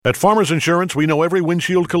At Farmers Insurance, we know every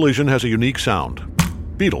windshield collision has a unique sound.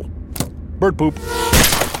 Beetle. Bird poop.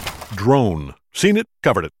 Drone. Seen it,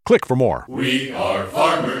 covered it. Click for more. We are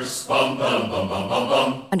farmers. Bum, bum, bum, bum, bum,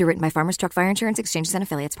 bum. Underwritten by Farmers Truck Fire Insurance Exchanges and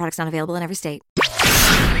Affiliates. Products not available in every state.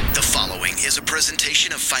 The following is a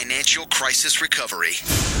presentation of Financial Crisis Recovery.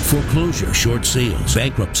 Foreclosure, short sales,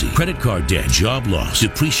 bankruptcy, credit card debt, job loss,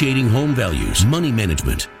 depreciating home values, money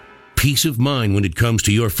management. Peace of mind when it comes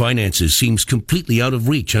to your finances seems completely out of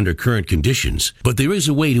reach under current conditions, but there is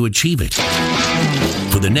a way to achieve it.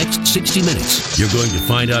 For the next 60 minutes, you're going to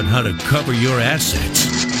find out how to cover your assets.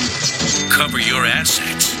 Cover your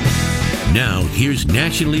assets. Now, here's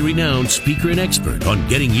nationally renowned speaker and expert on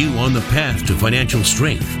getting you on the path to financial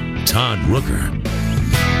strength, Todd Rooker.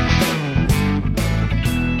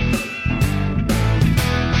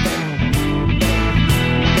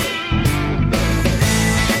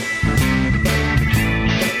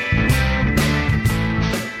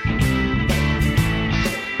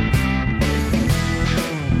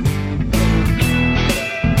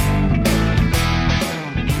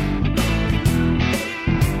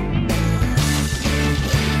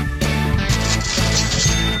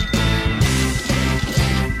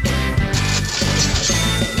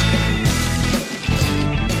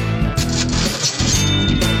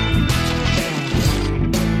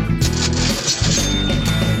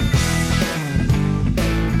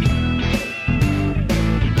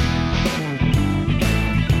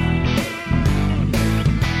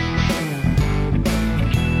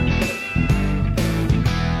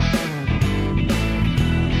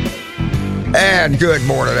 And good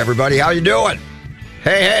morning, everybody. How you doing?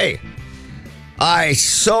 Hey. I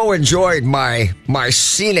so enjoyed my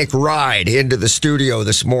scenic ride into the studio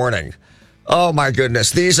this morning. Oh, my goodness.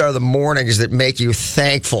 These are the mornings that make you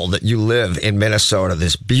thankful that you live in Minnesota.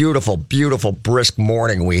 This beautiful, beautiful, brisk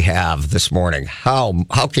morning we have this morning. How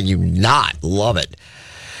can you not love it?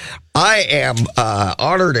 I am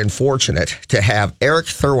honored and fortunate to have Eric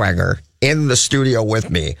Thurwanger in the studio with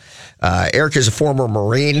me. Eric is a former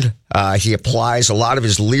Marine. He applies a lot of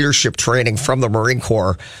his leadership training from the Marine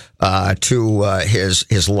Corps to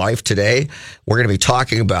his life today. We're going to be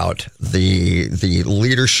talking about the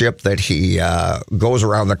leadership that he goes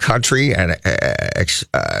around the country and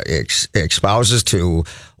espouses to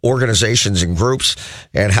organizations and groups,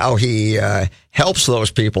 and how he helps those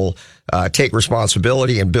people take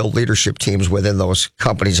responsibility and build leadership teams within those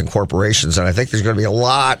companies and corporations. And I think there's going to be a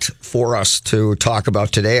lot for us to talk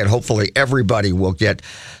about today, and hopefully everybody will get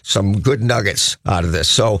some good nuggets out of this.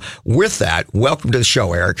 So with that, welcome to the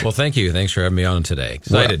show, Eric. Well, thank you. Thanks for having me on today.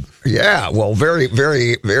 Excited. Well, very,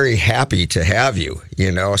 very, very happy to have you,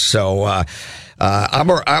 So I'm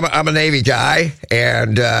a Navy guy,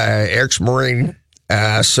 and Eric's Marine.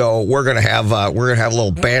 So we're gonna have a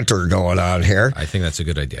little banter going on here. I think that's a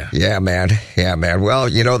good idea. Yeah, man. Well,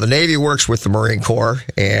 the Navy works with the Marine Corps,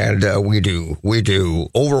 and we do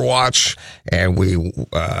Overwatch, and we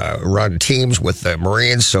run teams with the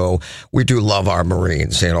Marines. So we do love our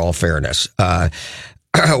Marines. In all fairness, I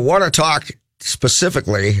want to talk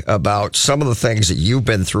specifically about some of the things that you've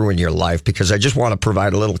been through in your life, because I just want to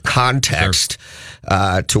provide a little context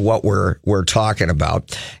to what we're talking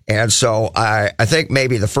about. And so I think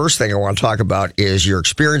maybe the first thing I want to talk about is your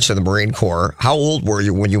experience in the Marine Corps. How old were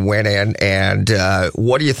you when you went in, and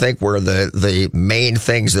what do you think were the main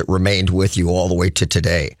things that remained with you all the way to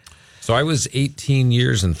today? So I was 18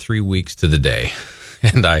 years and 3 weeks to the day.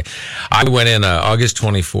 And I went in August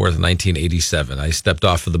 24th, 1987. I stepped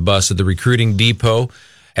off of the bus at the recruiting depot.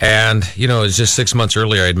 And, it was just 6 months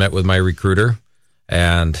earlier I'd met with my recruiter.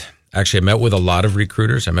 And actually I met with a lot of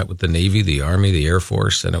recruiters. I met with the Navy, the Army, the Air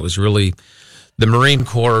Force. And it was really the Marine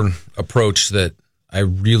Corps approach that I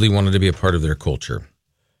really wanted to be a part of their culture.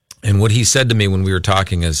 And what he said to me when we were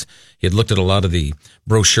talking is he had looked at a lot of the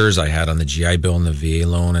brochures I had on the GI Bill and the VA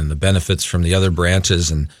loan and the benefits from the other branches.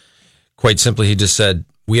 And quite simply, he just said,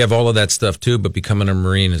 we have all of that stuff too, but becoming a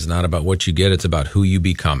Marine is not about what you get. It's about who you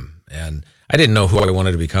become. And I didn't know who I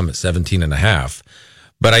wanted to become at 17 and a half,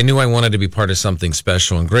 but I knew I wanted to be part of something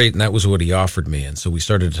special and great. And that was what he offered me. And so we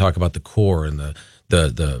started to talk about the core and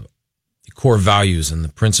the core values and the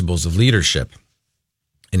principles of leadership.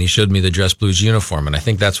 And he showed me the dress blues uniform. And I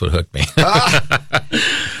think that's what hooked me.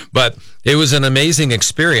 But it was an amazing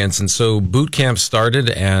experience. And so boot camp started,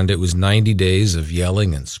 and it was 90 days of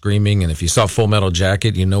yelling and screaming. And if you saw Full Metal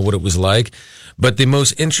Jacket, you know what it was like. But the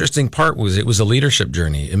most interesting part was it was a leadership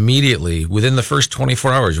journey. Immediately, within the first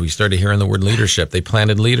 24 hours, we started hearing the word leadership. They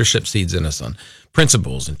planted leadership seeds in us on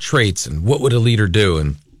principles and traits and what would a leader do.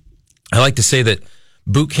 And I like to say that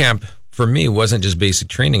boot camp for me wasn't just basic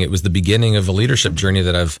training. It was the beginning of a leadership journey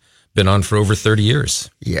that I've been on for over 30 years.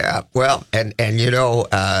 Yeah, well, and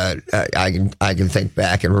I can think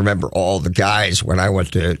back and remember all the guys when I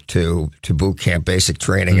went to boot camp, basic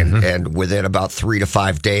training, and within about 3 to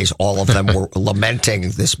 5 days, all of them were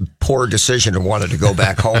lamenting this poor decision and wanted to go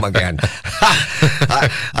back home again.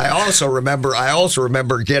 I also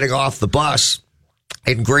remember getting off the bus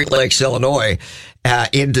in Great Lakes, Illinois,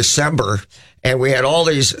 in December. And we had all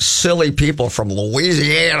these silly people from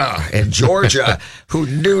Louisiana and Georgia who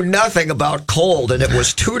knew nothing about cold. And it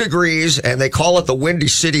was 2 degrees, and they call it the Windy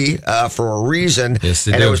City for a reason. Yes,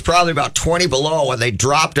 they and do. it was probably about 20 below, and they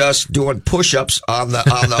dropped us doing push-ups on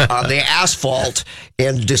the asphalt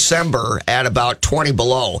in December at about 20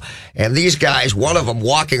 below. And these guys, one of them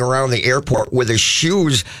walking around the airport with his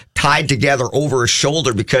shoes tied together over his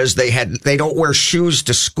shoulder because they don't wear shoes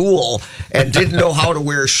to school and didn't know how to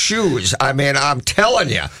wear shoes. I mean, I'm telling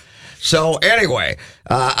you. So anyway,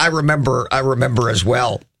 I remember as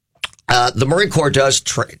well. The Marine Corps does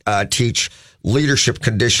teach leadership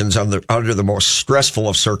conditions under the most stressful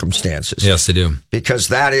of circumstances. Yes, they do. Because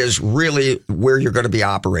that is really where you're going to be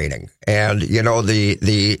operating. And, you know,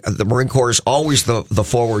 the Marine Corps is always the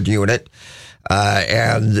forward unit.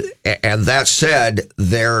 And that said,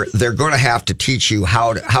 they're going to have to teach you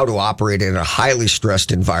how to operate in a highly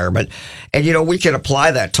stressed environment. And, you know, we can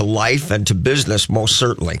apply that to life and to business most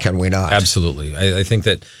certainly, can we not? Absolutely. I think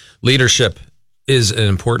that leadership is an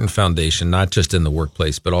important foundation, not just in the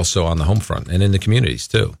workplace, but also on the home front and in the communities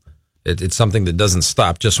too. It's something that doesn't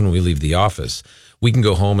stop just when we leave the office. We can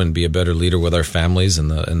go home and be a better leader with our families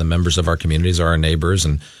and the members of our communities or our neighbors.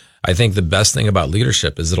 And I think the best thing about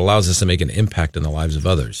leadership is it allows us to make an impact in the lives of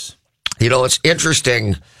others. You know, it's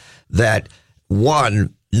interesting that,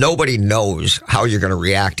 one, nobody knows how you're going to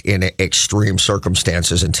react in extreme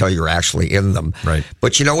circumstances until you're actually in them. Right.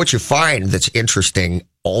 But you know what you find that's interesting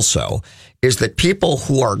also is that people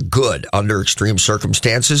who are good under extreme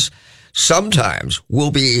circumstances sometimes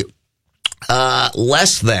will be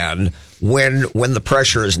less than when the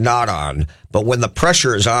pressure is not on. But when the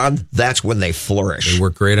pressure is on, that's when they flourish. They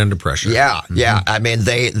work great under pressure. Yeah, yeah. I mean,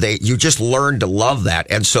 you just learn to love that.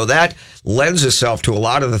 And so that lends itself to a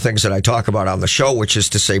lot of the things that I talk about on the show, which is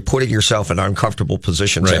to say putting yourself in uncomfortable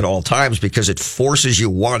positions at all times, because it forces you,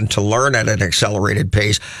 one, to learn at an accelerated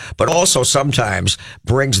pace, but also sometimes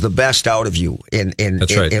brings the best out of you in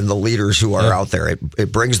the leaders who are out there.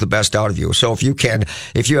 It brings the best out of you. So if you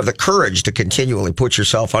have the courage to continually put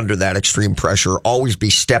yourself under that extreme pressure, always be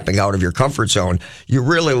stepping out of your comfort zone, you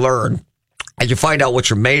really learn and you find out what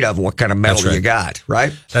you're made of and what kind of metal you got,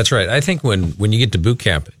 right? That's right. I think when you get to boot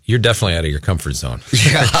camp, you're definitely out of your comfort zone.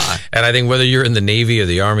 Yeah. And I think whether you're in the Navy or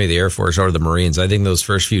the Army, the Air Force or the Marines, I think those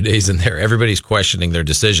first few days in there, everybody's questioning their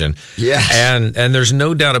decision. Yeah. And there's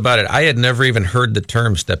no doubt about it. I had never even heard the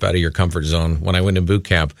term step out of your comfort zone when I went to boot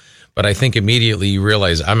camp, but I think immediately you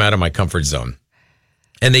realize I'm out of my comfort zone.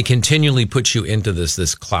 And they continually put you into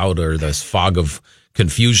this cloud or this fog of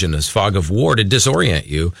confusion, this fog of war to disorient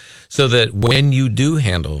you so that when you do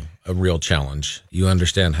handle a real challenge, you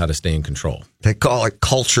understand how to stay in control. They call it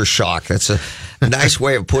culture shock. That's a nice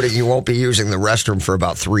way of putting it. You won't be using the restroom for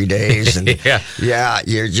about 3 days. And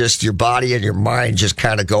you're just, your body and your mind just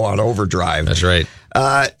kind of go on overdrive. That's right.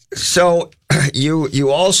 So you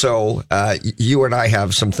also, you and I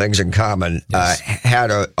have some things in common. Yes. Had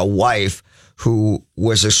a wife who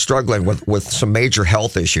was struggling with some major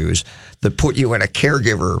health issues that put you in a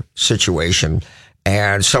caregiver situation,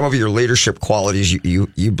 and some of your leadership qualities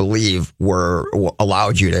you believe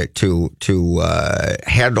allowed you to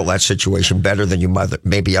handle that situation better than you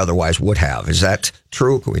maybe otherwise would have. Is that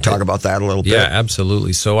true? Can we talk about that a little bit? Yeah,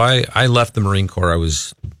 absolutely. So I left the Marine Corps. I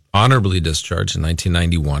was honorably discharged in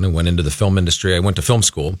 1991 and went into the film industry. I went to film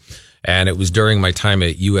school. And it was during my time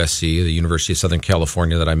at USC, the University of Southern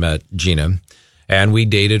California, that I met Gina. And we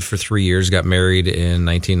dated for 3 years, got married in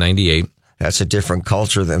 1998. That's a different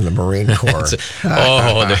culture than the Marine Corps.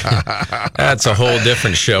 That's a whole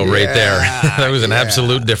different show right there. That was an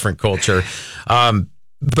absolute different culture.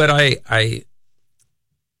 But I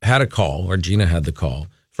had a call, or Gina had the call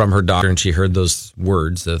from her doctor, and she heard those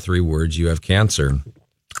words, the 3 words, "You have cancer."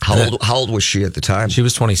 How old was she at the time? She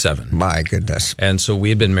was 27. My goodness. And so we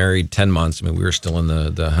had been married 10 months. I mean, we were still in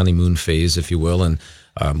the honeymoon phase, if you will, and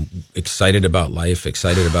excited about life,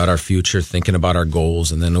 excited about our future, thinking about our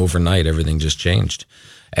goals. And then overnight, everything just changed.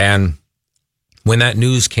 And when that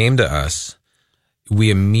news came to us, we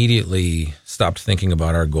immediately stopped thinking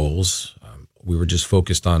about our goals. We were just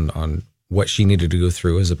focused on what she needed to go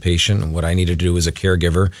through as a patient and what I needed to do as a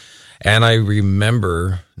caregiver. And I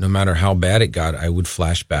remember, no matter how bad it got, I would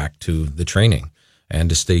flash back to the training and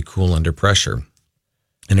to stay cool under pressure.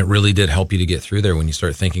 And it really did help you to get through there when you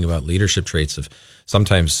start thinking about leadership traits of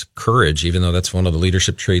sometimes courage, even though that's one of the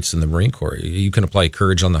leadership traits in the Marine Corps. You can apply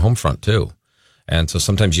courage on the home front too. And so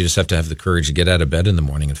sometimes you just have to have the courage to get out of bed in the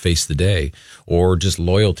morning and face the day, or just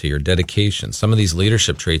loyalty or dedication. Some of these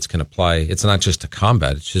leadership traits can apply. It's not just to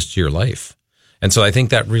combat, it's just to your life. And so I think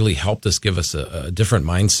that really helped us give us a different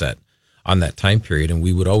mindset on that time period. And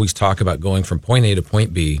we would always talk about going from point A to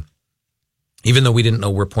point B, even though we didn't know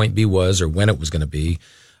where point B was or when it was going to be.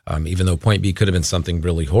 Even though point B could have been something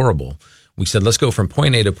really horrible, we said, let's go from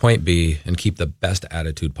point A to point B and keep the best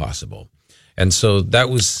attitude possible. And so that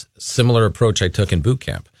was a similar approach I took in boot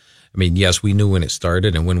camp. I mean, yes, we knew when it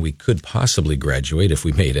started and when we could possibly graduate if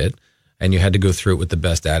we made it. And you had to go through it with the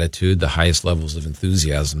best attitude, the highest levels of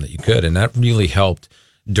enthusiasm that you could. And that really helped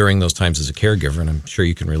during those times as a caregiver. And I'm sure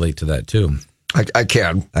you can relate to that too. I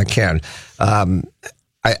can. I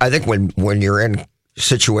think when you're in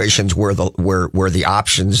situations where the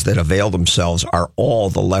options that avail themselves are all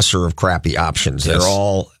the lesser of crappy options. Yes. They're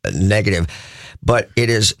all negative. But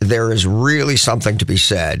there is really something to be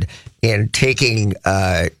said in taking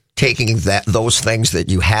those things that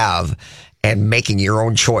you have and making your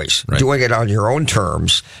own choice, right. Doing it on your own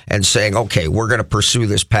terms and saying, okay, we're going to pursue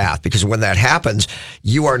this path. Because when that happens,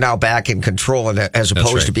 you are now back in control, and as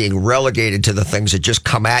opposed to being relegated to the things that just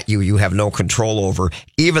come at you, you have no control over.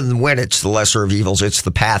 Even when it's the lesser of evils, it's the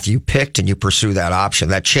path you picked and you pursue that option.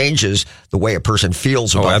 That changes the way a person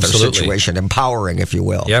feels about their situation, empowering, if you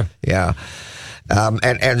will. Yeah. Yeah.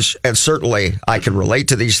 And certainly I can relate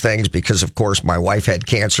to these things because, of course, my wife had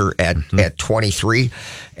cancer at 23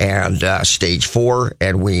 and stage 4,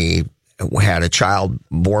 and we had a child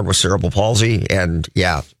born with cerebral palsy, and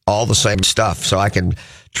all the same stuff. So I can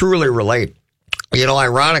truly relate. You know,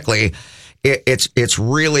 ironically, it's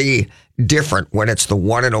really different when it's the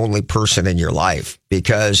one and only person in your life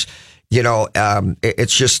because, you know,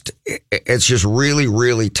 it's just really,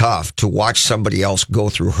 really tough to watch somebody else go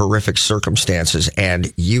through horrific circumstances,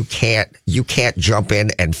 and you can't jump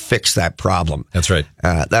in and fix that problem. That's right.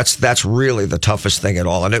 That's really the toughest thing at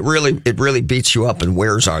all, and it really beats you up and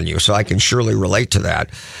wears on you. So I can surely relate to that.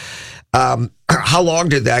 How long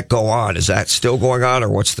did that go on? Is that still going on, or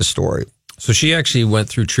what's the story? So she actually went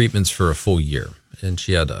through treatments for a full year, and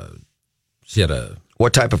she had a.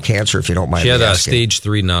 What type of cancer, if you don't mind? She had a asking? stage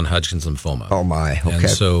 3 non-Hodgkin's lymphoma. Oh my! Okay. And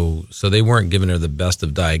so they weren't giving her the best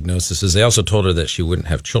of diagnoses. They also told her that she wouldn't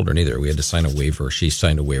have children either. We had to sign a waiver. She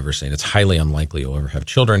signed a waiver saying it's highly unlikely you'll ever have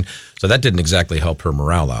children. So that didn't exactly help her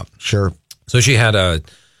morale out. Sure. So she had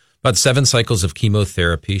about 7 cycles of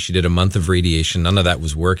chemotherapy. She did a month of radiation. None of that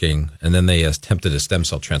was working. And then they attempted a stem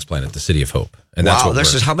cell transplant at the City of Hope. And that's what this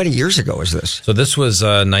worked. is how many years ago is this? So this was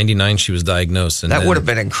 99. She was diagnosed. And that would have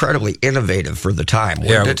been incredibly innovative for the time,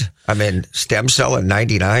 wouldn't it? I mean, stem cell in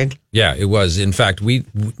 99? Yeah, it was. In fact,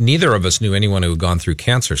 neither of us knew anyone who had gone through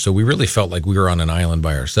cancer. So we really felt like we were on an island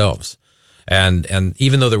by ourselves. And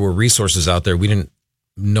even though there were resources out there, we didn't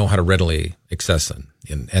know how to readily access them.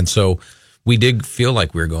 And so we did feel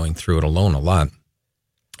like we were going through it alone a lot.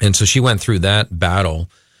 And so she went through that battle,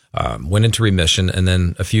 went into remission, and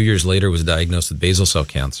then a few years later was diagnosed with basal cell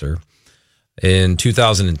cancer. In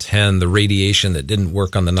 2010, the radiation that didn't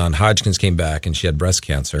work on the non-Hodgkin's came back, and she had breast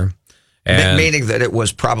cancer. And meaning that it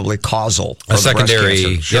was probably causal. A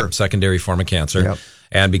secondary, sure. Secondary form of cancer. Yep.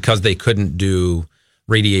 And because they couldn't do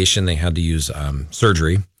radiation, they had to use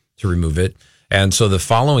surgery to remove it. And so the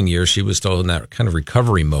following year, she was still in that kind of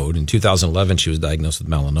recovery mode. In 2011, she was diagnosed with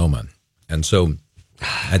melanoma. And so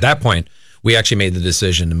at that point, we actually made the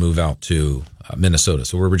decision to move out to Minnesota.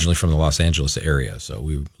 So we're originally from the Los Angeles area. So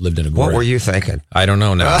we lived in Agoura. What were you thinking? I don't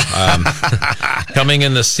know now. Coming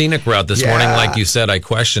in the scenic route this morning, like you said, I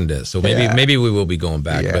questioned it. So maybe we will be going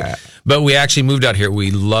back. Yeah. But we actually moved out here. We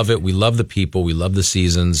love it. We love the people. We love the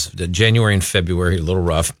seasons. January and February, a little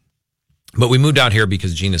rough. But we moved out here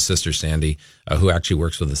because Gina's sister, Sandy, who actually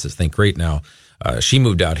works with us at Think Great now, she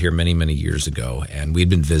moved out here many, many years ago, and we'd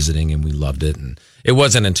been visiting, and we loved it. And it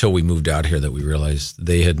wasn't until we moved out here that we realized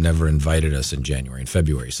they had never invited us in January and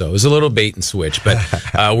February. So it was a little bait and switch, but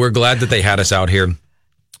we're glad that they had us out here.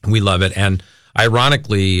 We love it. And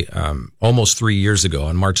ironically, almost 3 years ago,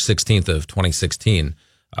 on March 16th of 2016,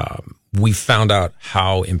 we found out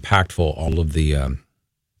how impactful all of the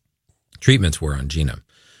treatments were on Gina.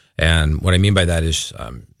 And what I mean by that is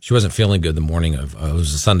she wasn't feeling good the morning of, it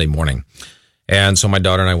was a Sunday morning. And so my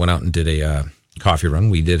daughter and I went out and did a coffee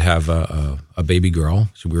run. We did have a baby girl.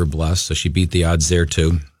 So we were blessed. So she beat the odds there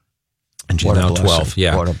too. And she's now 12.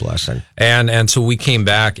 Yeah. What a blessing. And so we came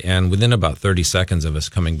back, and within about 30 seconds of us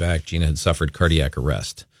coming back, Gina had suffered cardiac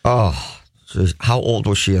arrest. Oh, so how old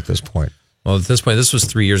was she at this point? Well, at this point, this was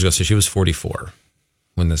 3 years ago. So she was 44.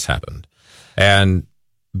 when this happened. And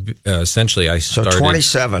essentially I started... So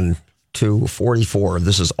 27 to 44,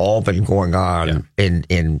 this has all been going on in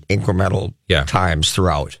incremental times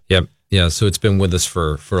throughout. Yep. Yeah, so it's been with us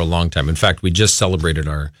for a long time. In fact, we just celebrated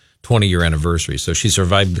our 20-year anniversary. So she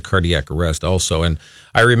survived the cardiac arrest also. And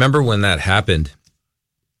I remember when that happened,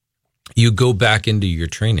 you go back into your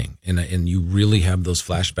training and you really have those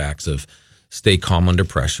flashbacks of stay calm under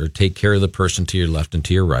pressure, take care of the person to your left and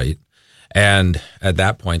to your right. And at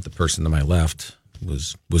that point, the person to my left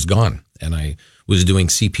was gone. And I was doing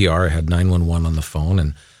CPR. I had 911 on the phone.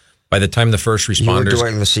 And by the time the first responders... You were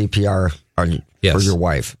doing the CPR for your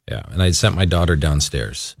wife. Yeah. And I sent my daughter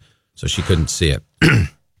downstairs so she couldn't see it.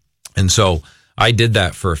 And so I did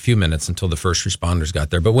that for a few minutes until the first responders got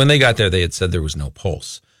there. But when they got there, they had said there was no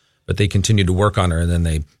pulse. But they continued to work on her, and then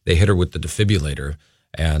they hit her with the defibrillator.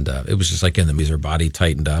 And it was just like in the music, her body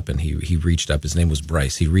tightened up, and he reached up. His name was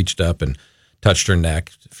Bryce. He reached up and touched her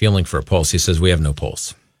neck, feeling for a pulse. He says, "We have no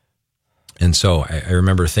pulse." And so I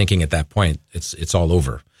remember thinking at that point, it's all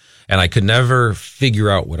over. And I could never figure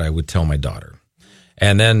out what I would tell my daughter.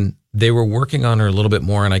 And then they were working on her a little bit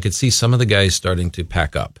more, and I could see some of the guys starting to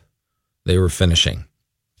pack up. They were finishing.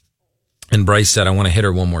 And Bryce said, "I want to hit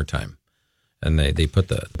her one more time." And they put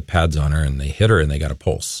the pads on her, and they hit her, and they got a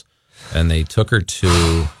pulse. And they took her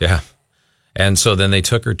to, And so then they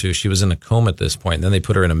took her to, she was in a coma at this point, and then they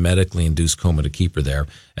put her in a medically induced coma to keep her there.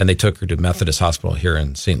 And they took her to Methodist Hospital here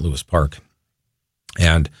in St. Louis Park.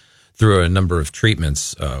 And through a number of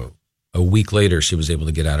treatments, a week later, she was able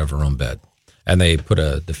to get out of her own bed. And they put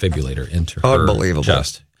a defibrillator into her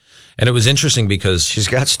chest. And it was interesting because... She's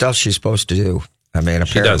got stuff she's supposed to do. I mean,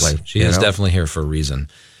 apparently. She is definitely here for a reason.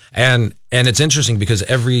 And it's interesting because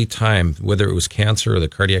every time, whether it was cancer or the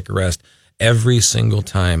cardiac arrest, every single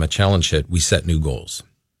time a challenge hit, we set new goals.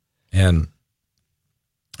 And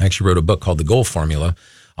I actually wrote a book called The Goal Formula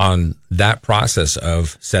on that process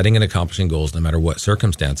of setting and accomplishing goals no matter what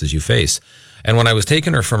circumstances you face. And when I was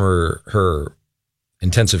taking her from her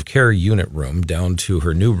intensive care unit room down to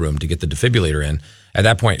her new room to get the defibrillator in, at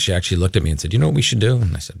that point, she actually looked at me and said, "You know what we should do?"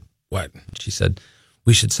 And I said, "What?" She said,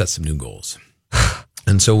 "We should set some new goals."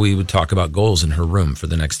 And so we would talk about goals in her room for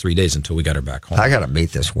the next 3 days until we got her back home. I got to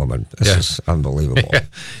meet this woman. This is unbelievable.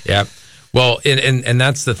 Yeah. Well, and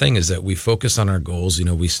that's the thing is that we focus on our goals. You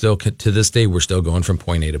know, we still, to this day, we're still going from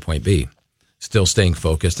point A to point B, still staying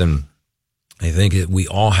focused. And I think we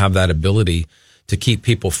all have that ability to keep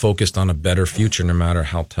people focused on a better future, no matter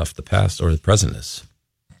how tough the past or the present is.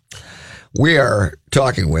 We are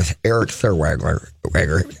talking with Eric Thurwanger.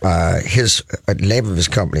 His name of his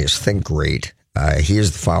company is Think Great. He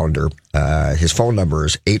is the founder. His phone number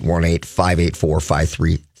is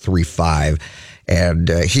 818-584-5335. And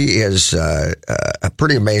he is a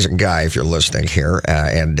pretty amazing guy if you're listening here,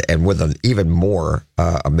 and with an even more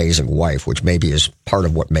amazing wife, which maybe is part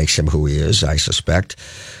of what makes him who he is, I suspect.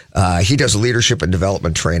 He does leadership and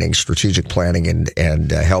development training, strategic planning,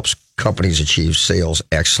 and helps companies achieve sales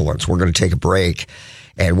excellence. We're going to take a break,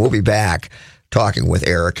 and we'll be back talking with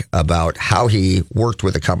Eric about how he worked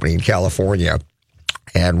with a company in California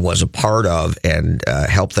and was a part of and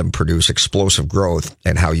helped them produce explosive growth,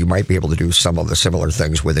 and how you might be able to do some of the similar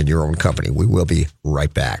things within your own company. We will be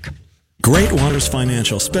right back. Great Waters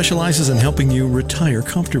Financial specializes in helping you retire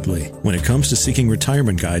comfortably. When it comes to seeking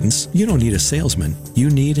retirement guidance, you don't need a salesman.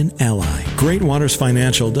 You need an ally. Great Waters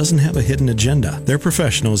Financial doesn't have a hidden agenda. Their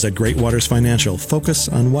professionals at Great Waters Financial focus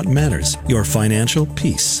on what matters, your financial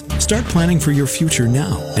peace. Start planning for your future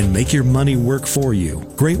now and make your money work for you.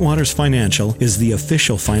 Great Waters Financial is the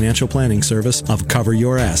official financial planning service of Cover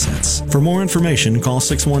Your Assets. For more information, call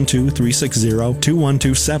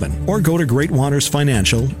 612-360-2127 or go to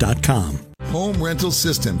greatwatersfinancial.com. Home Rental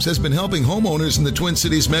Systems has been helping homeowners in the Twin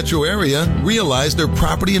Cities metro area realize their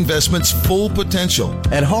property investment's full potential.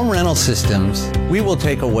 At Home Rental Systems, we will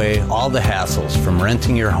take away all the hassles from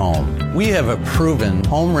renting your home. We have a proven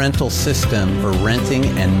home rental system for renting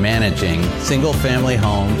and managing single-family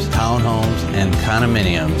homes, townhomes, and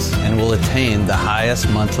condominiums, and will attain the highest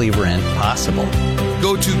monthly rent possible.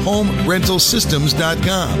 Go to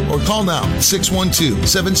homerentalsystems.com or call now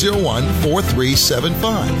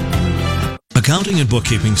 612-701-4375. Accounting and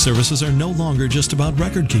bookkeeping services are no longer just about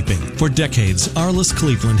record keeping. For decades, Arliss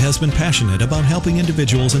Cleveland has been passionate about helping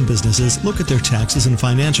individuals and businesses look at their taxes and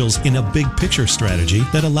financials in a big picture strategy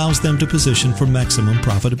that allows them to position for maximum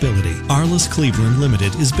profitability. Arliss Cleveland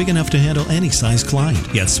Limited is big enough to handle any size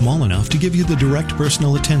client, yet small enough to give you the direct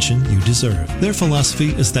personal attention you deserve. Their philosophy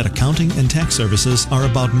is that accounting and tax services are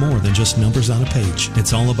about more than just numbers on a page.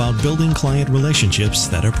 It's all about building client relationships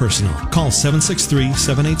that are personal. Call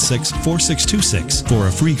 763-786-4623 888-848-2626 for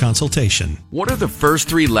a free consultation. What are the first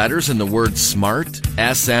three letters in the word SMART?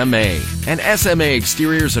 SMA. And SMA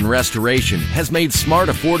Exteriors and Restoration has made smart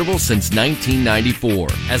affordable since 1994.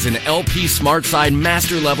 As an LP SmartSide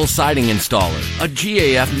Master Level Siding Installer, a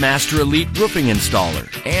GAF Master Elite Roofing Installer,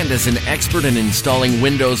 and as an expert in installing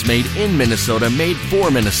windows made in Minnesota, made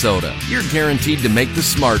for Minnesota, you're guaranteed to make the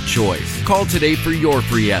smart choice. Call today for your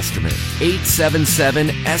free estimate.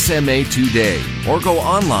 877-SMA today, or go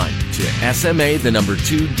online to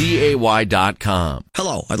SMA2DAY.com.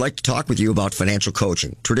 Hello, I'd like to talk with you about financial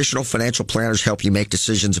coaching. Traditional financial planners help you make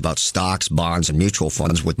decisions about stocks, bonds, and mutual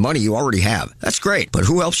funds with money you already have. That's great, but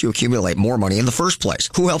who helps you accumulate more money in the first place?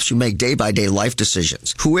 Who helps you make day-by-day life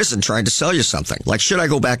decisions? Who isn't trying to sell you something? Like, should I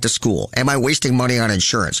go back to school? Am I wasting money on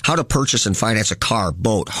insurance? How to purchase and finance a car,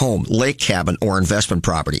 boat, home, lake cabin, or investment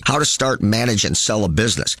property? How to start, manage, and sell a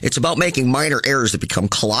business? It's about making minor errors that become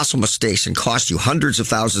colossal mistakes and cost you hundreds of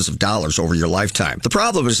thousands of dollars over your lifetime. The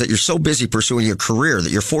problem is that you're so busy pursuing your career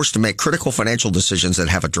that you're forced to make critical financial decisions that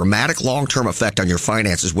have a dramatic long-term effect on your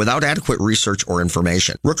finances without adequate research or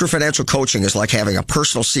information. Rooker Financial Coaching is like having a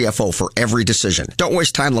personal CFO for every decision. Don't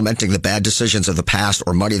waste time lamenting the bad decisions of the past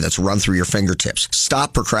or money that's run through your fingertips.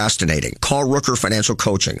 Stop procrastinating. Call Rooker Financial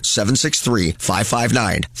Coaching,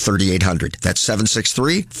 763-559-3800. That's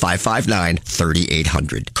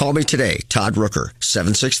 763-559-3800. Call me today, Todd Rooker,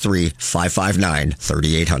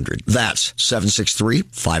 763-559-3800. That's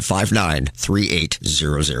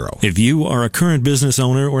 763-559-3800. If you are a current business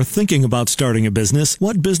owner or thinking about starting a business,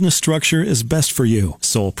 what business structure is best for you?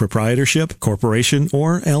 Sole proprietorship, corporation,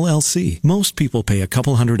 or LLC? Most people pay a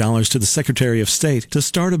couple $100s to the Secretary of State to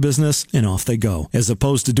start a business and off they go, as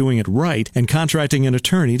opposed to doing it right and contracting an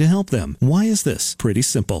attorney to help them. Why is this? Pretty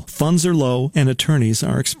simple. Funds are low and attorneys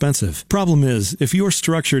are expensive. Problem is, if you're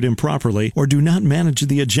structured improperly or do not manage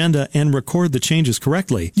the agenda and record the changes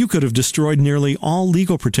correctly, you could have destroyed nearly all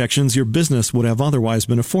legal protections your business would have otherwise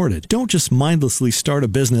been afforded. Don't just mindlessly start a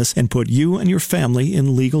business and put you and your family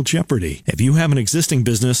in legal jeopardy. If you have an existing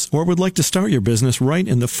business or would like to start your business right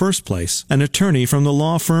in the first place, an attorney from the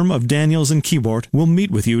law firm of Daniels and Keyboard will meet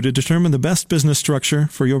with you to determine the best business structure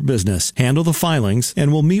for your business, handle the filings,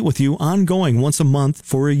 and will meet with you ongoing once a month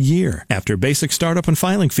for a year. After basic startup and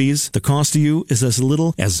filing fees, the cost to you is as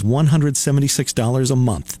little as $176 a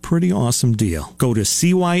month. Pretty awesome deal. Go to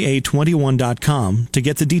CYA21.com to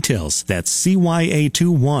get the details. That's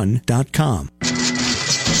CYA21.com.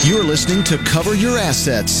 You're listening to Cover Your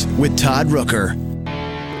Assets with Todd Rooker.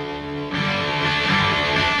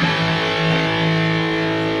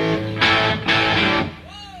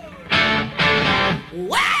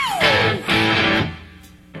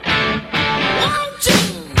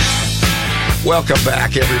 Welcome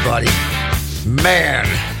back, everybody. Man,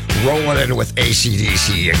 rolling in with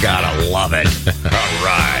AC/DC. You gotta love it.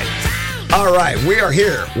 All right. We are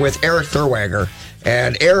here with Eric Thurwanger.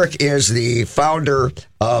 And Eric is the founder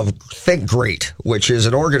of Think Great, which is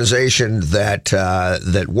an organization that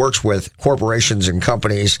works with corporations and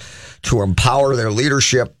companies to empower their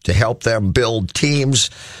leadership, to help them build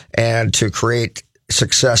teams, and to create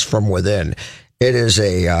success from within. It is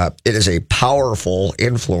a powerful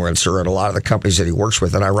influencer in a lot of the companies that he works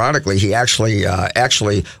with, and ironically, he actually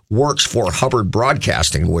works for Hubbard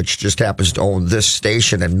Broadcasting, which just happens to own this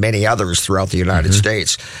station and many others throughout the United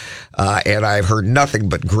States. And I've heard nothing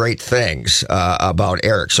but great things about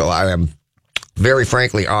Eric, so I am very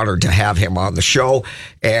frankly honored to have him on the show.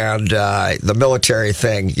 And the military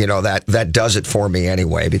thing, that does it for me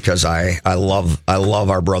anyway, because I love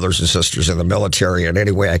our brothers and sisters in the military, and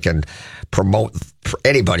any way I can promote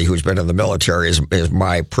anybody who's been in the military is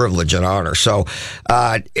my privilege and honor. So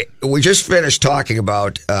we just finished talking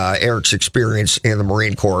about Eric's experience in the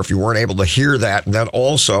Marine Corps. If you weren't able to hear that, and then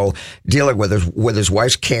also dealing with his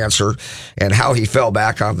wife's cancer and how he fell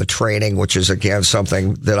back on the training, which is again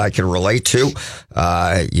something that I can relate to.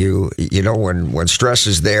 When stress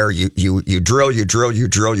is there, you drill,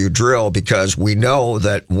 because we know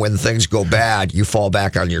that when things go bad, you fall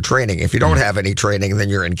back on your training. If you don't have any training, then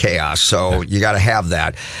you're in chaos. So you got to have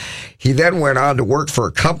that. He then went on to work for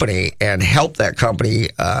a company and help that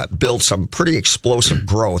company build some pretty explosive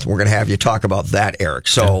growth. We're going to have you talk about that, Eric.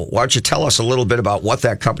 So why don't you tell us a little bit about what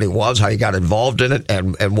that company was, how you got involved in it,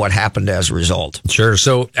 and what happened as a result? Sure.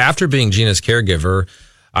 So after being Gina's caregiver,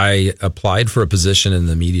 I applied for a position in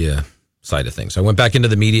the media side of things. I went back into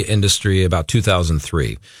the media industry about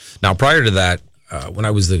 2003. Now, prior to that, when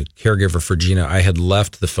I was the caregiver for Gina, I had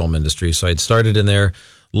left the film industry. So I'd started in there,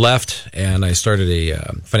 left, and I started a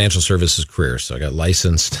financial services career. So I got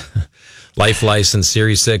licensed, life license,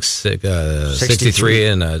 Series 6, 63,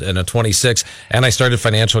 and a 26. And I started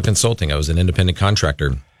financial consulting. I was an independent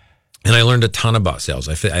contractor. And I learned a ton about sales.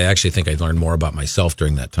 I actually think I learned more about myself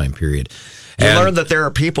during that time period. You learned that there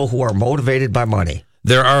are people who are motivated by money.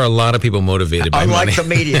 There are a lot of people motivated by money. Unlike the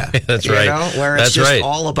media. That's right. Where it's just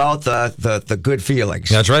all about the good feelings.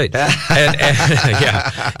 That's right.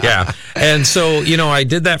 Yeah. And so, I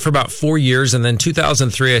did that for about 4 years. And then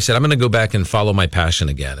 2003, I said, I'm going to go back and follow my passion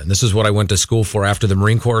again. And this is what I went to school for after the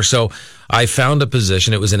Marine Corps. So I found a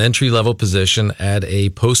position. It was an entry-level position at a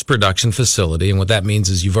post-production facility. And what that means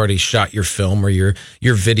is you've already shot your film or your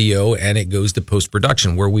video, and it goes to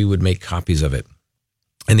post-production where we would make copies of it.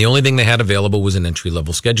 And the only thing they had available was an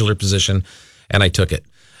entry-level scheduler position, and I took it.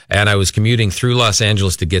 And I was commuting through Los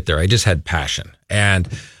Angeles to get there. I just had passion. And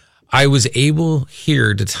I was able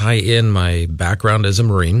here to tie in my background as a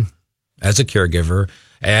Marine, as a caregiver,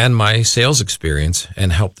 and my sales experience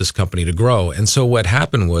and help this company to grow. And so what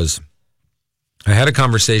happened was I had a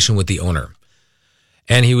conversation with the owner,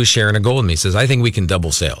 and he was sharing a goal with me. He says, I think we can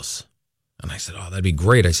double sales. And I said, oh, that'd be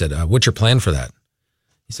great. I said, what's your plan for that?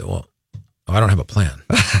 He said, well, I don't have a plan.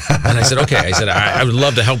 And I said, okay. I said, I would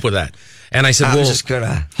love to help with that. And I said, we're just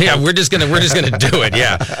gonna do it.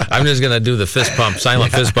 Yeah. I'm just going to do the fist pump,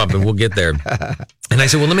 silent fist pump, and we'll get there. And I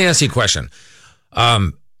said, well, let me ask you a question.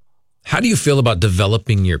 How do you feel about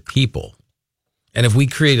developing your people? And if we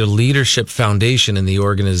create a leadership foundation in the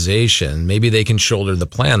organization, maybe they can shoulder the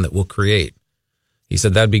plan that we'll create. He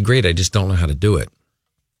said, that'd be great. I just don't know how to do it.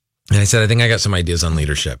 And I said, I think I got some ideas on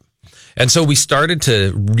leadership. And so we started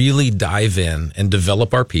to really dive in and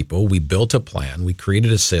develop our people. We built a plan. We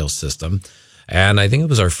created a sales system. And I think it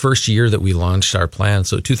was our first year that we launched our plan.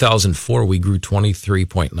 So 2004, we grew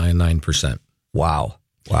 23.99%. Wow.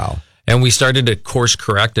 And we started to course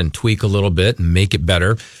correct and tweak a little bit and make it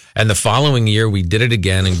better. And the following year, we did it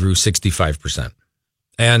again and grew 65%.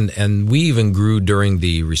 And we even grew during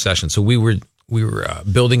the recession. So we were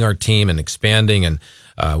building our team and expanding, and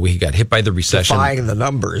we got hit by the recession. Defying the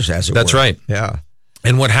numbers, as it were. That's right. Yeah.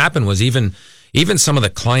 And what happened was even some of the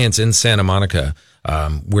clients in Santa Monica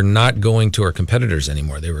were not going to our competitors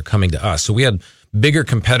anymore. They were coming to us. So we had bigger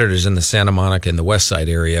competitors in the Santa Monica and the West Side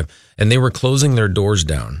area, and they were closing their doors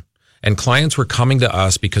down. And clients were coming to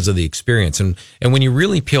us because of the experience. And when you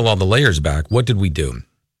really peel all the layers back, what did we do?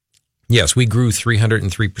 Yes, we grew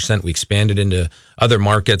 303%. We expanded into other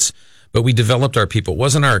markets, but we developed our people. It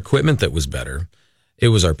wasn't our equipment that was better. It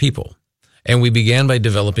was our people. And we began by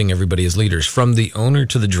developing everybody as leaders, from the owner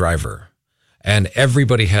to the driver. And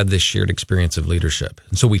everybody had this shared experience of leadership.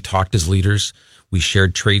 And so we talked as leaders. We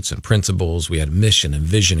shared traits and principles. We had mission and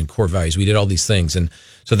vision and core values. We did all these things. And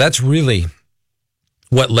so that's really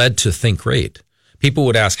what led to Think Great. People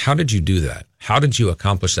would ask, how did you do that? How did you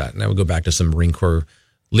accomplish that? And I would go back to some Marine Corps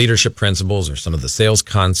leadership principles, or some of the sales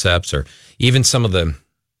concepts, or even some of the,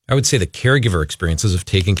 I would say, the caregiver experiences of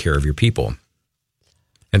taking care of your people.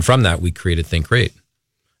 And from that, we created Think Great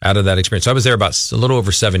out of that experience. So I was there about a little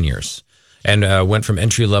over 7 years, and went from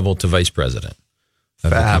entry level to vice president.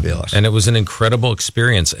 Fabulous. And it was an incredible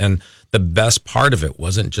experience. And the best part of it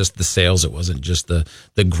wasn't just the sales. It wasn't just the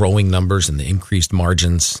growing numbers and the increased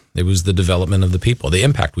margins. It was the development of the people, the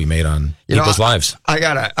impact we made on people's lives. I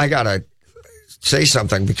gotta say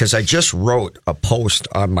something, because I just wrote a post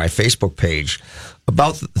on my Facebook page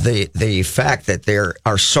about the fact that there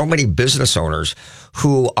are so many business owners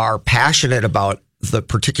who are passionate about the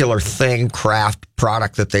particular thing, craft,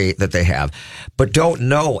 product that they have, but don't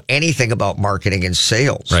know anything about marketing and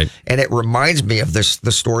sales. Right. And it reminds me of the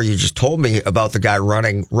story you just told me about the guy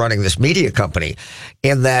running this media company.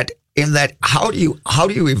 In that how do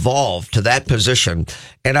you evolve to that position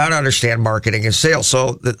and not understand marketing and sales?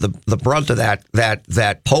 So the brunt of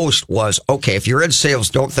that post was, okay, if you're in sales,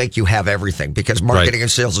 don't think you have everything, because marketing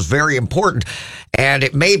and sales is very important, and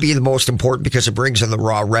it may be the most important because it brings in the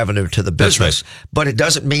raw revenue to the business. Right. But it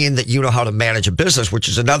doesn't mean that you know how to manage a business, which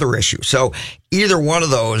is another issue. So either one of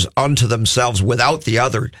those unto themselves without the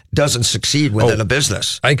other doesn't succeed within a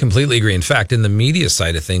business. I completely agree. In fact, in the media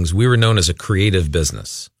side of things, we were known as a creative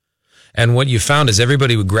business. And what you found is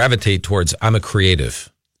everybody would gravitate towards, I'm a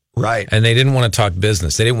creative. Right. And they didn't want to talk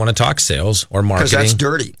business. They didn't want to talk sales or marketing. Because that's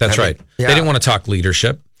dirty. That's right. Yeah. They didn't want to talk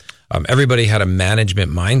leadership. Everybody had a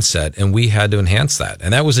management mindset, and we had to enhance that.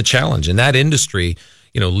 And that was a challenge. In that industry,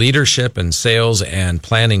 leadership and sales and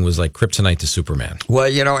planning was like kryptonite to Superman. Well,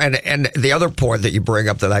 and the other point that you bring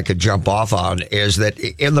up that I could jump off on is that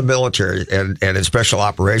in the military and in special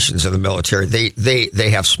operations in the military, they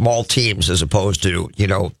have small teams as opposed to,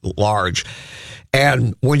 large.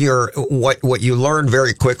 And when what you learn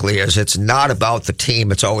very quickly is it's not about the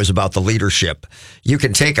team. It's always about the leadership. You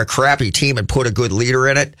can take a crappy team and put a good leader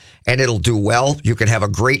in it and it'll do well. You can have a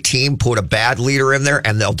great team, put a bad leader in there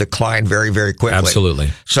and they'll decline very, very quickly. Absolutely.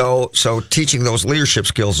 So teaching those leadership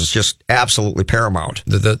skills is just absolutely paramount.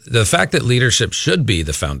 The fact that leadership should be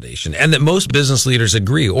the foundation and that most business leaders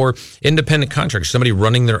agree, or independent contractors, somebody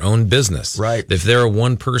running their own business. Right. If they're a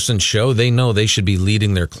one-person show, they know they should be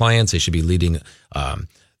leading their clients. They should be leading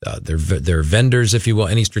their vendors, if you will,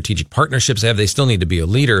 any strategic partnerships they have. They still need to be a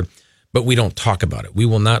leader, but we don't talk about it. We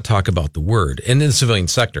will not talk about the word in the civilian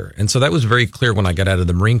sector. And so that was very clear when I got out of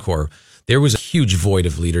the Marine Corps. There was a huge void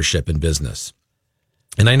of leadership in business.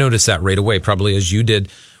 And I noticed that right away, probably as you did.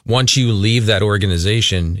 Once you leave that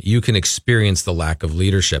organization, you can experience the lack of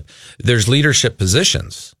leadership. There's leadership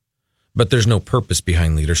positions, but there's no purpose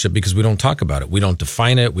behind leadership because we don't talk about it. We don't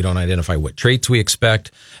define it. We don't identify what traits we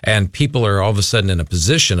expect. And people are all of a sudden in a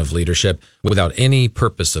position of leadership without any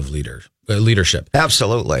purpose of leadership.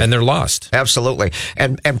 Absolutely. And they're lost. Absolutely.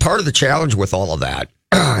 And part of the challenge with all of that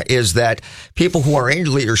is that people who are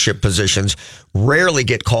in leadership positions rarely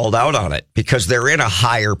get called out on it because they're in a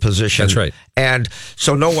higher position. That's right. And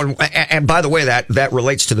so no one, and by the way, that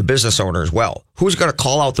relates to the business owner as well. Who's going to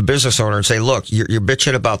call out the business owner and say, look, you're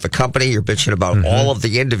bitching about the company, you're bitching about all of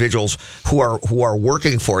the individuals who are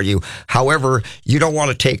working for you. However, you don't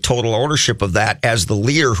want to take total ownership of that as the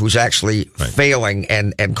leader who's actually failing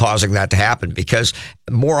and causing that to happen, because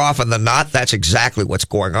more often than not, that's exactly what's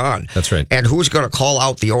going on. That's right. And who's going to call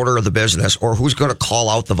out the owner of the business, or who's going to call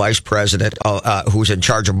out the vice president who's in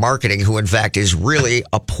charge of marketing, who in fact is really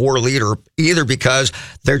a poor leader, either because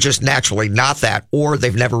they're just naturally not that, or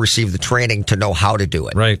they've never received the training to know how to do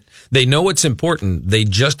it. Right. They know it's important. They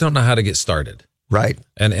just don't know how to get started. Right.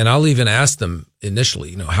 And I'll even ask them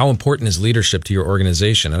initially, how important is leadership to your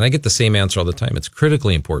organization? And I get the same answer all the time. It's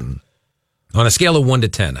critically important. On a scale of 1 to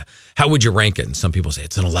 10, how would you rank it? And some people say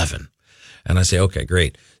it's an 11. And I say, okay,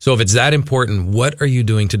 great. So if it's that important, what are you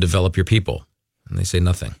doing to develop your people? And they say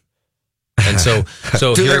nothing. And so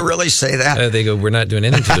do they really say that? They go, we're not doing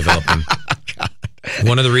anything to develop them.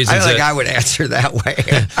 One of the reasons I think I would answer that way.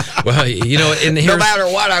 Well, and no matter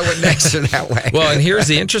what, I would answer that way. Well, and here's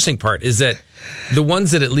the interesting part is that the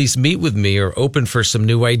ones that at least meet with me are open for some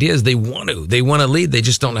new ideas. They want to lead. They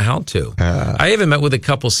just don't know how to. I even met with a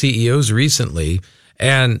couple CEOs recently,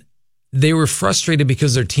 and they were frustrated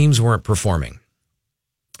because their teams weren't performing.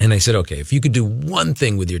 And I said, okay, if you could do one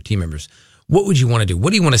thing with your team members, what would you want to do? What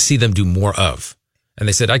do you want to see them do more of? And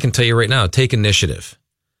they said, I can tell you right now, take initiative.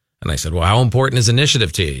 And I said, well, how important is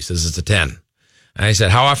initiative to you? He says, it's a 10. And I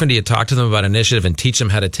said, how often do you talk to them about initiative and teach them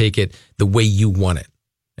how to take it the way you want it?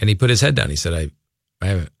 And he put his head down. He said,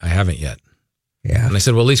 I haven't yet. Yeah. And I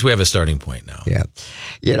said, well, at least we have a starting point now. Yeah.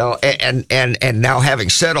 And now having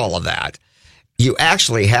said all of that, you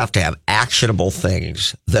actually have to have actionable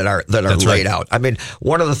things that are laid out. I mean,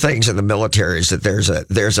 one of the things in the military is that there's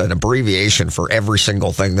an abbreviation for every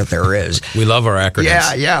single thing that there is. We love our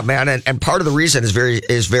acronyms. Yeah, man. And part of the reason is very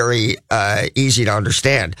easy to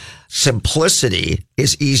understand. Simplicity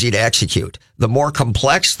is easy to execute. The more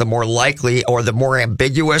complex, the more likely, or the more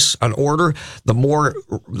ambiguous an order, the more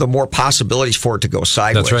possibilities for it to go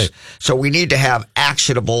sideways. That's right. So we need to have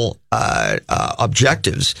actionable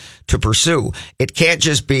objectives to pursue. It can't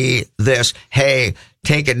just be this, hey,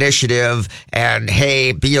 take initiative, and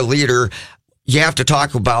hey, be a leader. You have to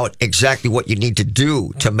talk about exactly what you need to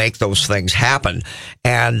do to make those things happen.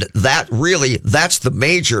 And that's the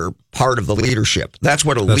major part of the leadership. That's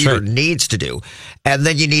what a leader needs to do. And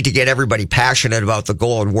then you need to get everybody passionate about the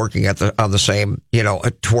goal and working on the same,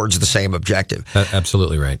 towards the same objective.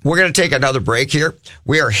 Absolutely right. We're going to take another break here.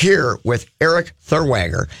 We are here with Eric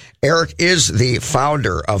Thurwanger. Eric is the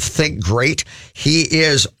founder of Think Great. He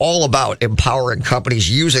is all about empowering companies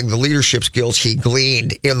using the leadership skills he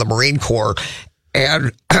gleaned in the Marine Corps.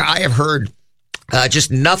 And I have heard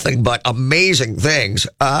just nothing but amazing things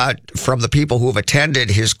from the people who have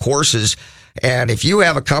attended his courses. And if you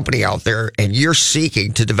have a company out there and you're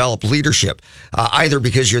seeking to develop leadership, either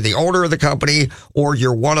because you're the owner of the company or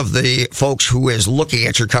you're one of the folks who is looking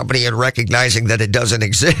at your company and recognizing that it doesn't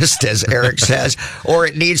exist, as Eric says, or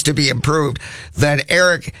it needs to be improved, then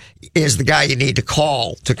Eric is the guy you need to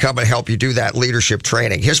call to come and help you do that leadership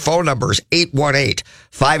training. His phone number is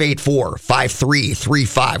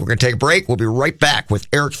 818-584-5335. We're going to take a break. We'll be right back with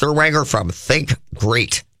Eric Thurwanger from Think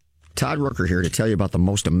Great. Todd Rooker here to tell you about the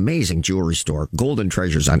most amazing jewelry store, Golden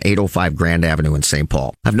Treasures on 805 Grand Avenue in St.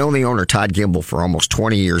 Paul. I've known the owner, Todd Gimble, for almost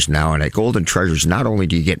 20 years now, and at Golden Treasures, not only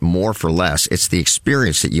do you get more for less, it's the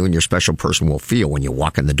experience that you and your special person will feel when you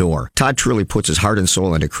walk in the door. Todd truly puts his heart and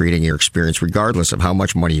soul into creating your experience regardless of how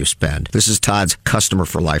much money you spend. This is Todd's customer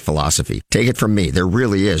for life philosophy. Take it from me, there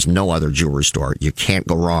really is no other jewelry store. You can't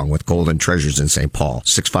go wrong with Golden Treasures in St. Paul.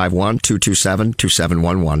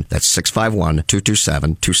 651-227-2711. That's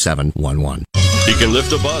 651-227-2711. He can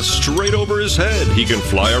lift a bus straight over his head. He can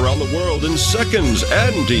fly around the world in seconds.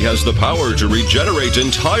 And he has the power to regenerate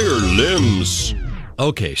entire limbs.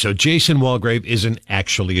 Okay, so Jason Walgrave isn't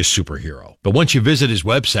actually a superhero. But once you visit his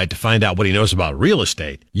website to find out what he knows about real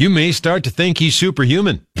estate, you may start to think he's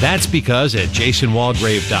superhuman. That's because at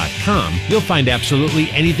jasonwalgrave.com, you'll find absolutely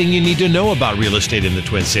anything you need to know about real estate in the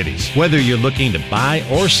Twin Cities. Whether you're looking to buy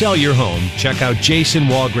or sell your home, check out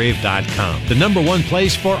jasonwalgrave.com, the #1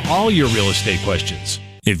 place for all your real estate questions.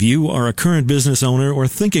 If you are a current business owner or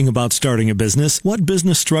thinking about starting a business, what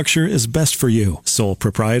business structure is best for you? Sole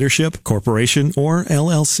proprietorship, corporation, or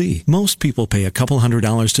LLC? Most people pay a couple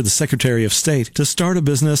 $100s to the Secretary of State to start a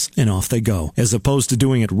business and off they go, as opposed to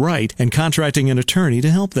doing it right and contracting an attorney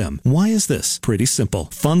to help them. Why is this? Pretty simple.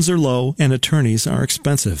 Funds are low and attorneys are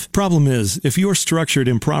expensive. Problem is, if you're structured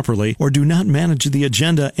improperly or do not manage the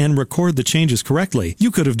agenda and record the changes correctly,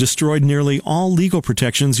 you could have destroyed nearly all legal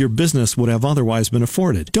protections your business would have otherwise been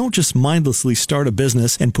afforded. Don't just mindlessly start a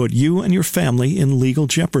business and put you and your family in legal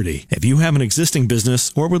jeopardy. If you have an existing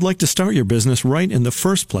business or would like to start your business right in the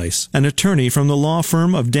first place, an attorney from the law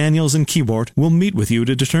firm of Daniels and Keyboard will meet with you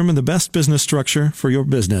to determine the best business structure for your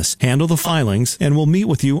business, handle the filings, and will meet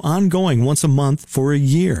with you ongoing once a month for a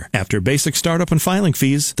year. After basic startup and filing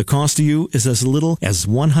fees, the cost to you is as little as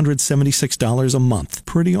 $176 a month.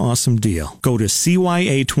 Pretty awesome deal. Go to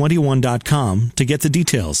CYA21.com to get the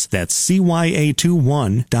details. That's CYA21.com.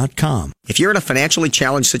 If you're in a financially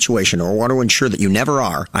challenged situation or want to ensure that you never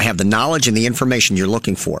are, I have the knowledge and the information you're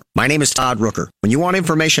looking for. My name is Todd Rooker. When you want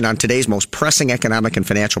information on today's most pressing economic and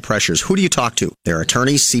financial pressures, who do you talk to? There are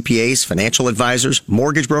attorneys, CPAs, financial advisors,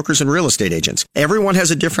 mortgage brokers, and real estate agents. Everyone has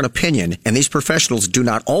a different opinion, and these professionals do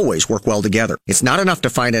not always work well together. It's not enough to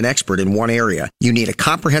find an expert in one area. You need a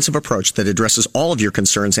comprehensive approach that addresses all of your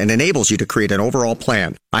concerns and enables you to create an overall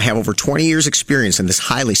plan. I have over 20 years experience in this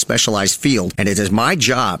highly specialized field, and it is my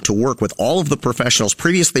job to work with all of the professionals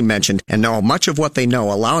previously mentioned and know much of what they know,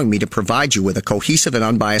 allowing me to provide you with a cohesive and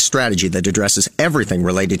unbiased strategy that addresses everything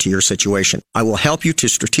related to your situation. I will help you to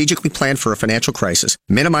strategically plan for a financial crisis,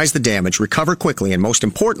 minimize the damage, recover quickly, and most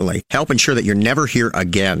importantly, help ensure that you're never here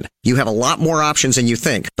again. You have a lot more options than you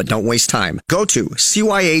think, but don't waste time. Go to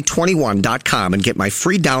CYA21.com and get my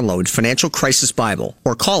free download Financial Crisis Bible,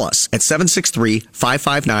 or call us at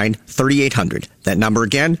 763-559-3800. That number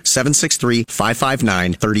again,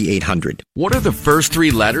 763-559-3800. What are the first 3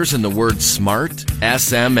 letters in the word SMART?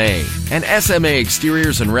 SMA. And SMA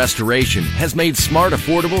Exteriors and Restoration has made smart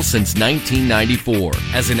affordable since 1994.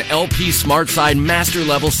 As an LP SmartSide Master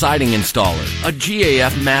Level Siding Installer, a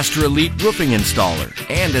GAF Master Elite Roofing Installer,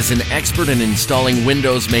 and as an expert in installing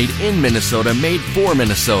windows made in Minnesota, made for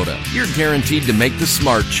Minnesota, you're guaranteed to make the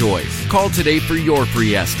smart choice. Call today for your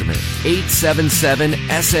free estimate.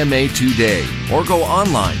 877-SMA today. Or go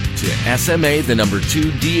online to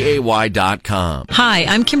SMA2DAY.com. Hi,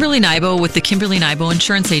 I'm Kimberly Nybo with the Kimberly Nybo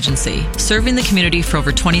Insurance Agency, serving the community for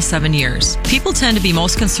over 27 years. People tend to be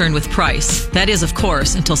most concerned with price. That is, of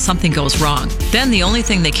course, until something goes wrong. Then the only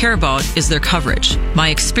thing they care about is their coverage. My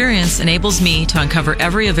experience enables me to uncover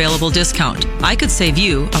every available discount. I could save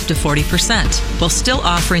you up to 40% while still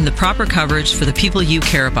offering the proper coverage for the people you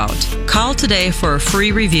care about. Call today for a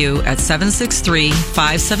free review at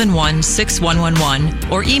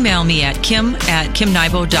 763-571-6111 or email me at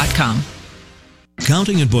kim@kimnybo.com.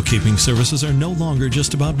 Accounting and bookkeeping services are no longer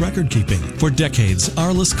just about record keeping. For decades,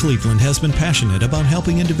 Arliss Cleveland has been passionate about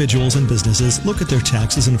helping individuals and businesses look at their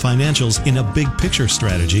taxes and financials in a big picture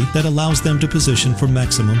strategy that allows them to position for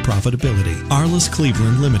maximum profitability. Arliss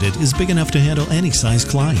Cleveland Limited is big enough to handle any size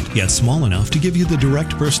client, yet small enough to give you the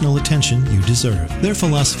direct personal attention you deserve. Their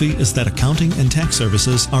philosophy is that accounting and tax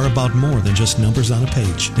services are about more than just numbers on a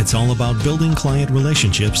page. It's all about building client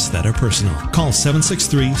relationships that are personal. Call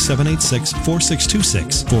 763-786-4626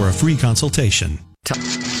 for a free consultation.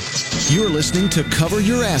 You're listening to Cover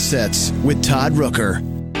Your Assets with Todd Rooker.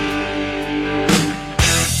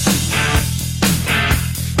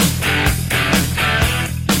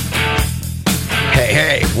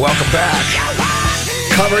 Hey, welcome back.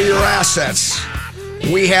 Cover Your Assets.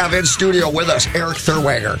 We have in studio with us Eric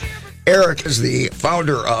Thurwanger. Eric is the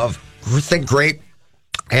founder of Think Great.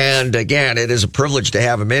 And again, it is a privilege to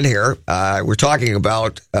have him in here. We're talking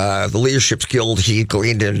about the leadership skills he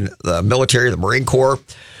gleaned in the military, the Marine Corps,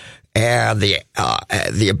 and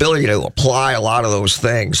the ability to apply a lot of those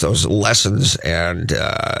things, those lessons, and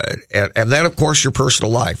then of course your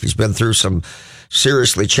personal life. He's been through some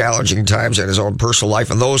seriously challenging times in his own personal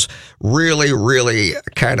life, and those really, really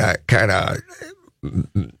kind of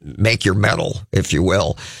make your metal, if you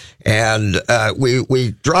will. And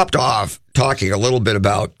we dropped off talking a little bit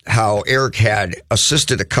about how Eric had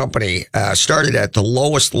assisted a company, started at the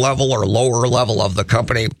lowest level or lower level of the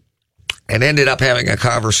company, and ended up having a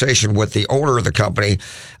conversation with the owner of the company,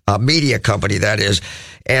 a media company that is,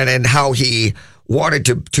 and how he wanted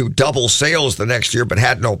to double sales the next year but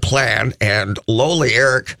had no plan. And lowly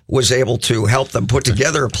Eric was able to help them put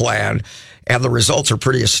together a plan, and the results are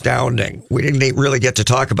pretty astounding. We didn't really get to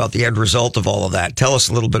talk about the end result of all of that. Tell us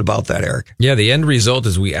a little bit about that, Eric. Yeah, the end result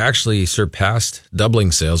is we actually surpassed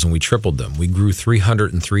doubling sales and we tripled them. We grew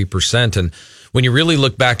 303%. And when you really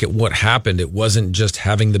look back at what happened, it wasn't just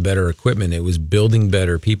having the better equipment, it was building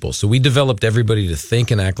better people. So we developed everybody to think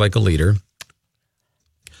and act like a leader.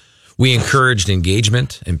 We encouraged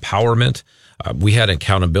engagement, empowerment. We had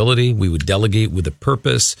accountability. We would delegate with a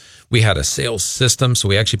purpose. We had a sales system. So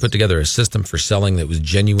we actually put together a system for selling that was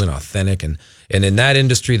genuine, authentic. And in that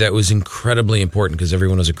industry, that was incredibly important because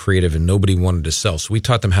everyone was a creative and nobody wanted to sell. So we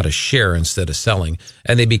taught them how to share instead of selling,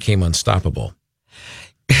 and they became unstoppable.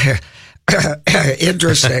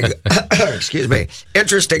 Interesting. Excuse me.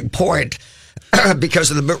 Interesting point,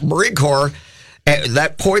 because of the Marine Corps,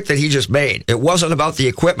 that point that he just made, it wasn't about the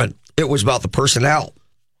equipment. It was about the personnel.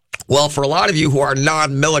 Well, for a lot of you who are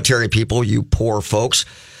non-military people, you poor folks,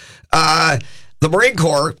 the Marine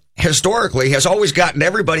Corps historically has always gotten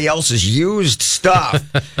everybody else's used stuff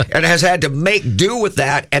and has had to make do with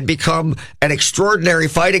that and become an extraordinary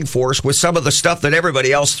fighting force with some of the stuff that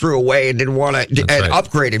everybody else threw away and didn't want to and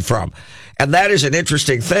upgraded from. And that is an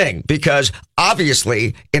interesting thing, because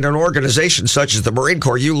obviously in an organization such as the Marine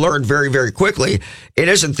Corps, you learn very, very quickly it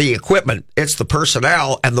isn't the equipment, it's the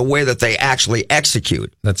personnel and the way that they actually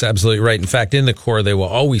execute. That's absolutely right. In fact, in the Corps, they will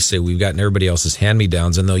always say we've gotten everybody else's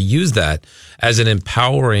hand-me-downs, and they'll use that as an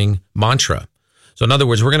empowering mantra. So in other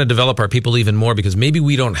words, we're going to develop our people even more because maybe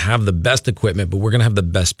we don't have the best equipment, but we're going to have the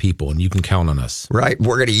best people, and you can count on us. Right.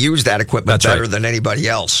 We're going to use that equipment better than anybody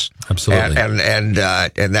else. Absolutely. And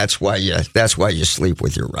that's why you sleep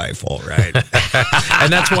with your rifle, right?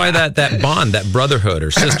 And that's why that bond, that brotherhood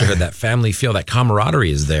or sisterhood, that family feel, that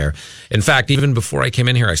camaraderie is there. In fact, even before I came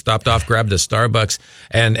in here, I stopped off, grabbed a Starbucks,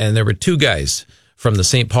 and there were two guys from the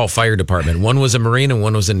St. Paul Fire Department. One was a Marine and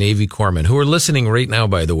one was a Navy corpsman, who are listening right now,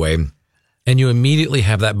 by the way. And you immediately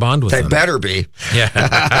have that bond with them. They better be.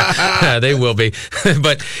 Yeah, they will be.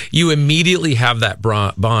 But you immediately have that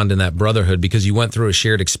bond and that brotherhood because you went through a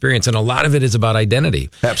shared experience. And a lot of it is about identity.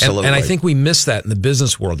 Absolutely. And I think we miss that in the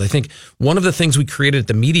business world. I think one of the things we created at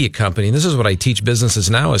the media company, and this is what I teach businesses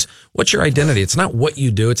now, is what's your identity? It's not what you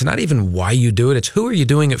do. It's not even why you do it. It's who are you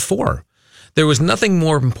doing it for? There was nothing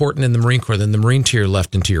more important in the Marine Corps than the Marine to your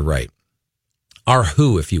left and to your right. Our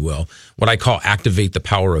who, if you will, what I call activate the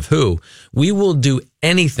power of who. We will do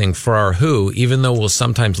anything for our who, even though we'll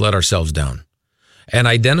sometimes let ourselves down. And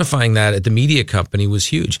identifying that at the media company was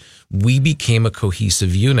huge. We became a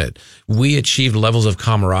cohesive unit. We achieved levels of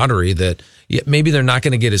camaraderie that maybe they're not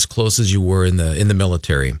going to get as close as you were in the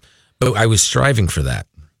military, but I was striving for that.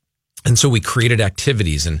 And so we created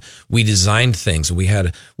activities and we designed things. We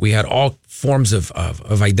had all forms of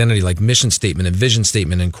identity, like mission statement and vision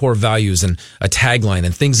statement and core values and a tagline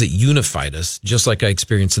and things that unified us, just like I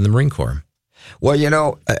experienced in the Marine Corps. Well,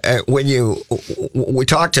 when we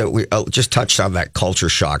just touched on that culture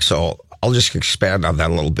shock. So I'll just expand on that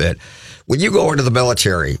a little bit. When you go into the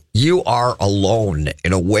military, you are alone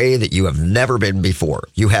in a way that you have never been before.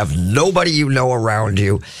 You have nobody you know around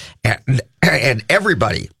you, and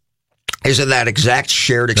everybody is in that exact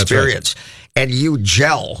shared experience. Right. And you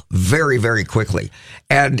gel very, very quickly.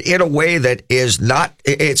 And in a way that is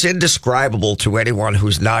it's indescribable to anyone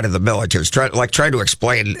who's not in the military. It's trying to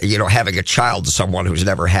explain, having a child to someone who's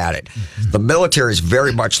never had it. Mm-hmm. The military is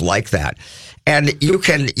very much like that. And you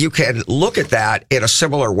can look at that in a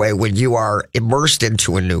similar way when you are immersed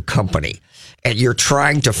into a new company and you're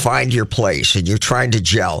trying to find your place and you're trying to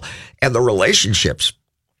gel. And the relationships,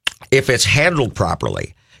 if it's handled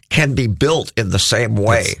properly, can be built in the same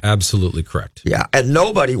way. That's absolutely correct. Yeah, and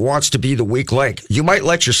nobody wants to be the weak link. You might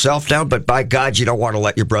let yourself down, but by God, you don't want to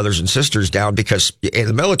let your brothers and sisters down, because in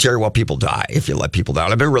the military, well, people die if you let people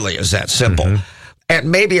down. I mean, it really is that simple. Mm-hmm.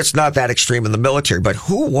 And maybe it's not that extreme in the military, but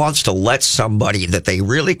who wants to let somebody that they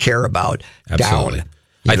really care about down?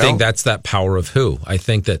 I think that's that power of who. I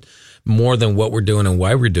think that more than what we're doing and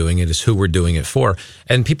why we're doing it is who we're doing it for.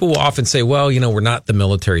 And people will often say, well, we're not the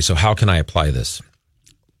military, so how can I apply this?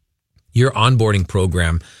 Your onboarding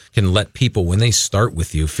program can let people, when they start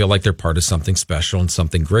with you, feel like they're part of something special and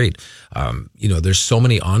something great. There's so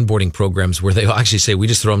many onboarding programs where they'll actually say, we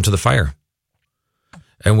just throw them to the fire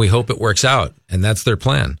and we hope it works out. And that's their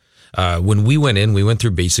plan. When we went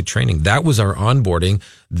through basic training. That was our onboarding.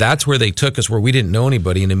 That's where they took us, where we didn't know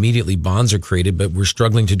anybody, and immediately bonds are created. But we're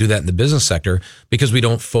struggling to do that in the business sector because we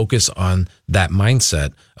don't focus on that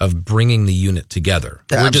mindset of bringing the unit together.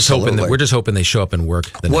 Absolutely. We're just hoping they show up and work.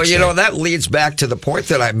 Well, that leads back to the point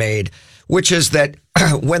that I made, which is that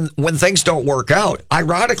when things don't work out,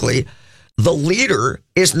 ironically, the leader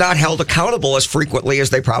is not held accountable as frequently as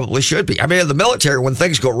they probably should be. I mean, in the military, when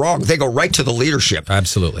things go wrong, they go right to the leadership.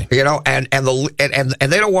 Absolutely. And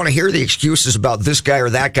they don't want to hear the excuses about this guy or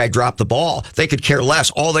that guy dropped the ball. They could care less.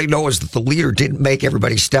 All they know is that the leader didn't make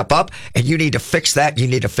everybody step up, and you need to fix that. You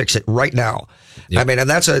need to fix it right now. Yep. I mean, and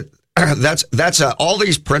that's all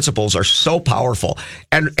these principles are so powerful.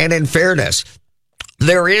 And in fairness,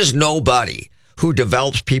 there is nobody who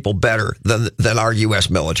develops people better than our U.S.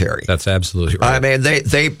 military. That's absolutely right. I mean,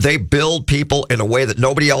 they build people in a way that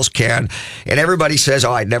nobody else can. And everybody says,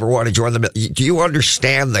 I'd never want to join the military. Do you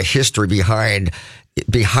understand the history behind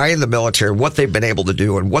the military, what they've been able to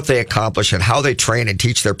do and what they accomplish and how they train and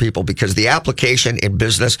teach their people? Because the application in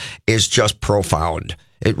business is just profound.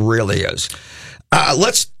 It really is.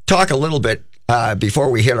 Let's talk a little bit before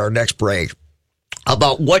we hit our next break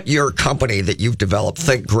about what your company that you've developed,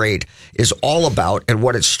 Think Great, is all about and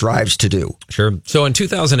what it strives to do. Sure. So in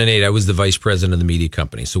 2008, I was the vice president of the media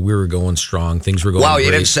company. So we were going strong. Things were going great.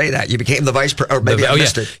 You didn't say that. You became the vice president, or maybe I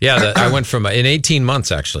missed it. Yeah, I went from, in 18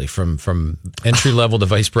 months, actually, from entry level to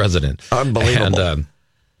vice president. Unbelievable. And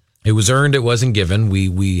it was earned. It wasn't given.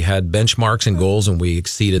 We had benchmarks and goals, and we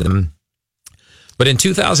exceeded them. But in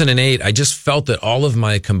 2008, I just felt that all of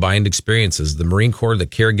my combined experiences, the Marine Corps, the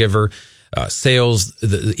caregiver, sales,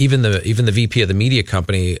 even the VP of the media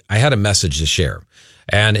company, I had a message to share.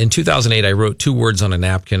 And in 2008, I wrote 2 words on a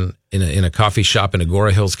napkin in a coffee shop in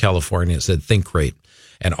Agoura Hills, California. It said, "Think Great."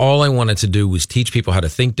 And all I wanted to do was teach people how to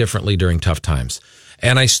think differently during tough times.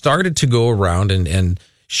 And I started to go around and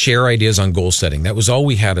share ideas on goal setting. That was all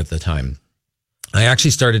we had at the time. I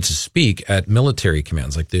actually started to speak at military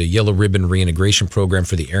commands, like the Yellow Ribbon Reintegration Program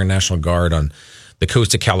for the Air National Guard on the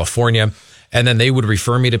coast of California. And then they would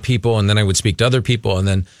refer me to people, and then I would speak to other people. And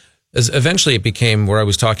then eventually it became where I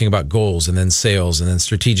was talking about goals, and then sales, and then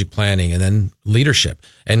strategic planning, and then leadership.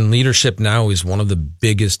 And leadership now is one of the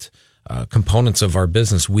biggest components of our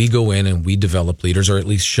business. We go in and we develop leaders, or at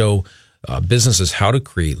least show businesses how to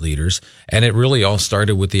create leaders. And it really all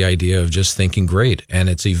started with the idea of just thinking great. And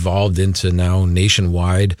it's evolved into now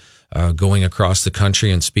nationwide, going across the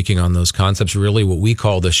country and speaking on those concepts, really what we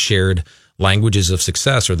call the shared languages of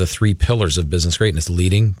success, or the 3 pillars of business greatness: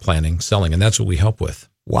 leading, planning, selling. And that's what we help with.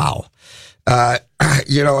 Wow. The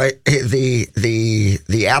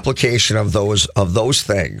application of those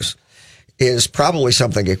things is probably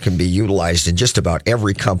something that can be utilized in just about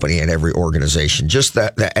every company and every organization. Just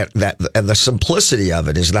that and the simplicity of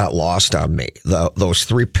it is not lost on me. Those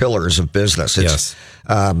 3 pillars of business. Yes.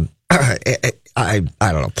 I don't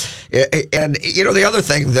know. And the other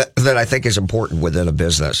thing that I think is important within a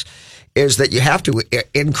business is that you have to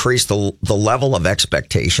increase the level of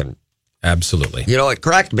expectation. Absolutely. It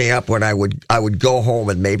cracked me up when I would go home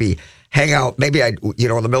and maybe hang out. Maybe in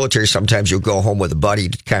the military, sometimes you'll go home with a buddy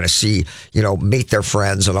to kind of see, meet their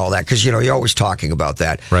friends and all that. Cause, you're always talking about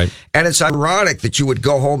that. Right. And it's ironic that you would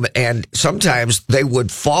go home and sometimes they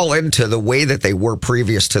would fall into the way that they were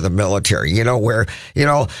previous to the military, where,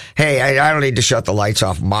 hey, I don't need to shut the lights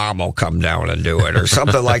off. Mom will come down and do it, or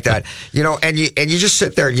something like that, and you just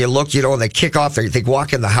sit there and you look, and they kick off they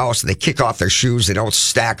walk in the house and they kick off their shoes. They don't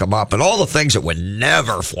stack them up, and all the things that would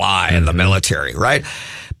never fly in the military. Right.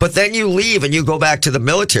 But then you leave and you go back to the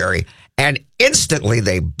military, and instantly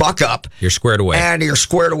they buck up. You're squared away. And you're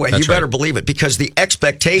squared away. That's you better right. believe it, because the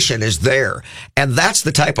expectation is there. And that's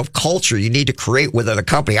the type of culture you need to create within a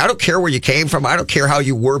company. I don't care where you came from. I don't care how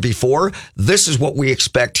you were before. This is what we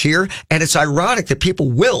expect here. And it's ironic that people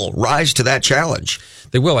will rise to that challenge.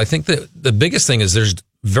 They will. I think that the biggest thing is there's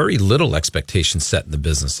very little expectation set in the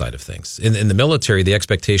business side of things. In the military, the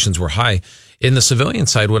expectations were high. In the civilian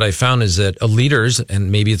side, what I found is that leaders,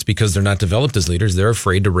 and maybe it's because they're not developed as leaders, they're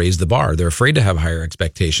afraid to raise the bar. They're afraid to have higher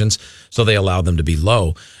expectations, so they allow them to be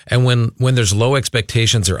low. And when there's low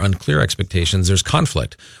expectations or unclear expectations, there's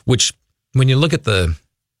conflict, which when you look at the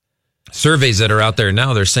surveys that are out there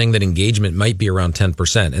now, they're saying that engagement might be around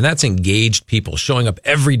 10%. And that's engaged people showing up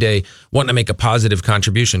every day, wanting to make a positive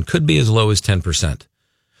contribution, could be as low as 10%.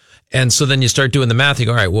 And so then you start doing the math. You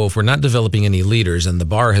go, all right, well, if we're not developing any leaders and the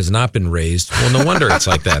bar has not been raised, well, no wonder it's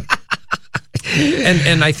like that.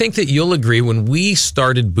 And I think that you'll agree, when we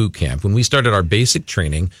started boot camp, when we started our basic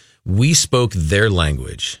training, we spoke their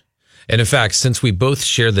language. And in fact, since we both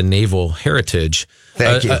share the naval heritage,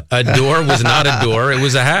 a door was not a door, it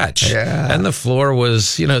was a hatch. Yeah. And the floor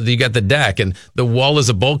was, you got the deck, and the wall is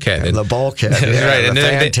a bulkhead. And the bulkhead, right, and the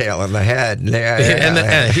fantail and the head.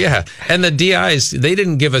 And the DIs, they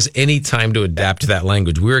didn't give us any time to adapt to that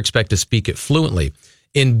language. We were expected to speak it fluently.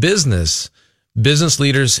 In business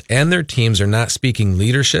leaders and their teams are not speaking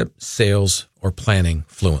leadership, sales, or planning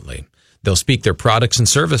fluently. They'll speak their products and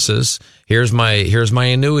services. Here's my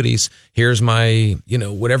annuities. Here's my,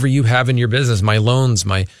 whatever you have in your business, my loans,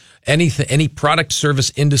 my anything, any product,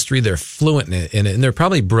 service, industry, they're fluent in it, and they're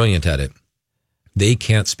probably brilliant at it. They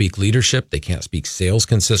can't speak leadership. They can't speak sales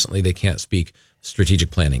consistently. They can't speak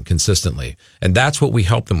strategic planning consistently. And that's what we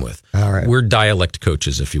help them with. All right. We're dialect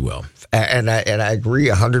coaches, if you will. And I agree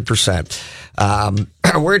 100%.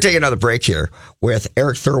 We're going to take another break here with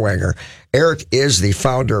Eric Thurwanger. Eric is the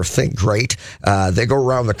founder of Think Great. They go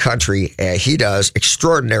around the country. He does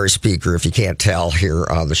extraordinary speaker, if you can't tell here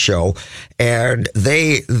on the show. And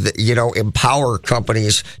they, empower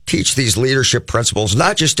companies, teach these leadership principles,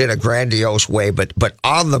 not just in a grandiose way, but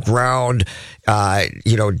on the ground,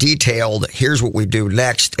 detailed. Here's what we do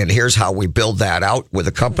next, and here's how we build that out with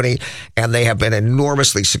a company. And they have been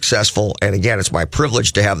enormously successful. And again, it's my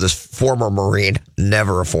privilege to have this former Marine,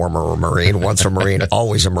 never a former Marine, once a Marine,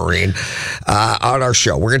 always a Marine, on our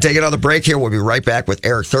show. We're going to take another break here. We'll be right back with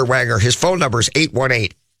Eric Thurwanger. His phone number is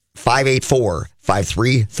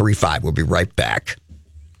 818-584-5335. We'll be right back.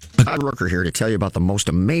 Todd Rooker here to tell you about the most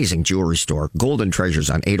amazing jewelry store, Golden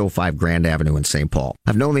Treasures on 805 Grand Avenue in St. Paul.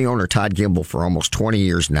 I've known the owner, Todd Gimble, for almost 20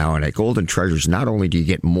 years now, and at Golden Treasures, not only do you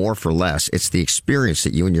get more for less, it's the experience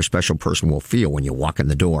that you and your special person will feel when you walk in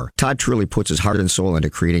the door. Todd truly puts his heart and soul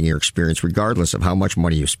into creating your experience regardless of how much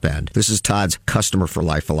money you spend. This is Todd's customer for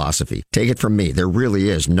life philosophy. Take it from me, there really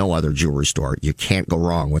is no other jewelry store. You can't go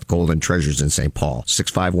wrong with Golden Treasures in St. Paul.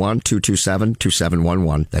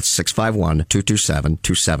 651-227-2711. That's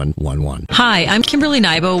 651-227-2711. Hi, I'm Kimberly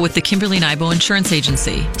Nybo with the Kimberly Nybo Insurance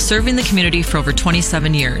Agency, serving the community for over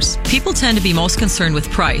 27 years. People tend to be most concerned with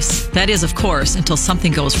price. That is, of course, until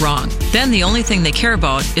something goes wrong. Then the only thing they care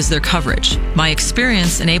about is their coverage. My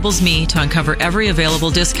experience enables me to uncover every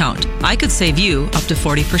available discount. I could save you up to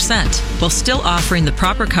 40%, while still offering the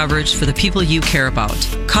proper coverage for the people you care about.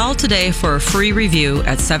 Call today for a free review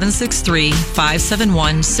at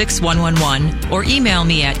 763-571-6111 or email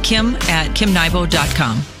me at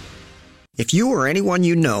kim@kimnybo.com. If you or anyone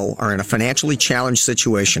you know are in a financially challenged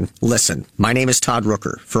situation, listen. My name is Todd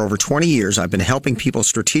Rooker. For over 20 years, I've been helping people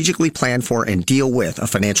strategically plan for and deal with a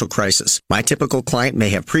financial crisis. My typical client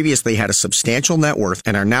may have previously had a substantial net worth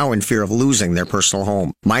and are now in fear of losing their personal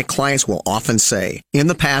home. My clients will often say, in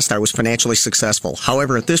the past, I was financially successful.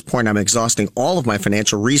 However, at this point, I'm exhausting all of my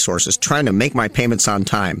financial resources trying to make my payments on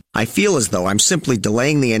time. I feel as though I'm simply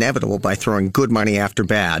delaying the inevitable by throwing good money after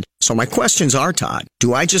bad. So my questions are, Todd,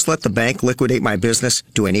 do I just let the bank liquidate my business?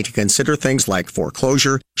 Do I need to consider things like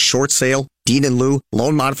foreclosure, short sale, deed in lieu,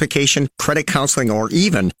 loan modification, credit counseling, or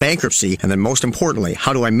even bankruptcy? And then most importantly,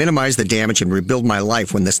 how do I minimize the damage and rebuild my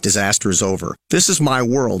life when this disaster is over? This is my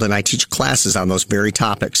world, and I teach classes on those very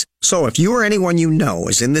topics. So if you or anyone you know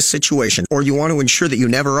is in this situation, or you want to ensure that you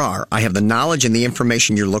never are, I have the knowledge and the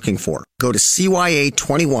information you're looking for. Go to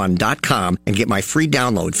CYA21.com and get my free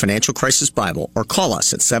download, Financial Crisis Bible, or call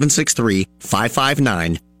us at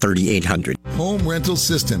 763-559-3800. Home Rental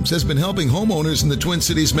Systems has been helping homeowners in the Twin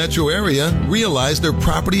Cities metro area realize their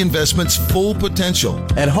property investment's full potential.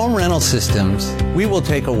 At Home Rental Systems, we will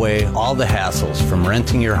take away all the hassles from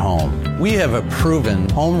renting your home. We have a proven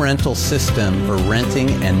home rental system for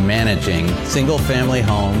renting and managing single-family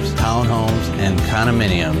homes, townhomes, and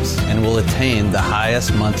condominiums, and will attain the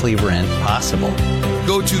highest monthly rent possible.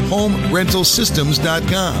 Go to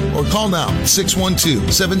homerentalsystems.com or call now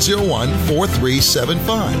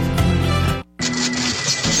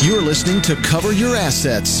 612-701-4375. You're listening to Cover Your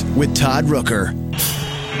Assets with Todd Rooker.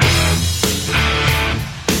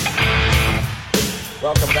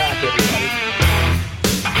 Welcome back, everybody.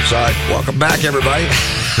 Sorry. Welcome back, everybody.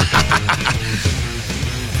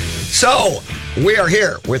 So, we are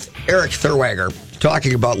here with Eric Thurwanger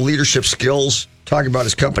talking about leadership skills, talking about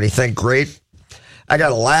his company, Think Great. I got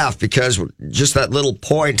to laugh because just that little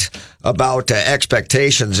point about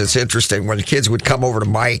expectations, it's interesting. When kids would come over to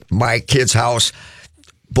my kid's house,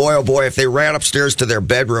 boy, oh boy, if they ran upstairs to their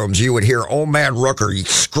bedrooms, you would hear old man Rooker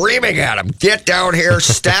screaming at them, get down here,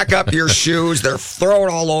 stack up your shoes. They're thrown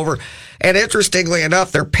all over. And interestingly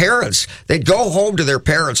enough, their parents, they'd go home to their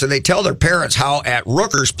parents and they'd tell their parents how at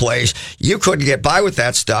Rooker's place, you couldn't get by with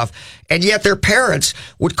that stuff. And yet their parents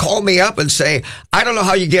would call me up and say, I don't know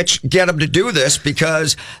how you get them to do this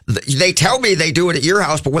because they tell me they do it at your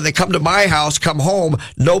house, but when they come to my house, come home,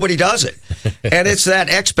 nobody does it. And it's that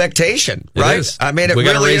expectation, right? It is. I mean, we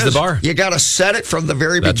got to raise the bar. You got to set it from the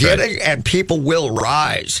very beginning, right, and people will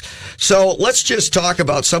rise. So let's just talk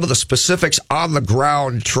about some of the specifics on the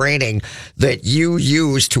ground training that you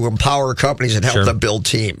use to empower companies and help them build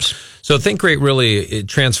teams. So Think Great it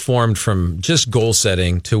transformed from just goal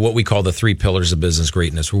setting to what we call the 3 pillars of business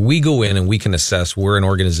greatness, where we go in and we can assess where an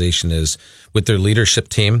organization is with their leadership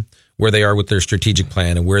team, where they are with their strategic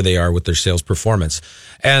plan, and where they are with their sales performance.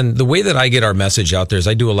 And the way that I get our message out there is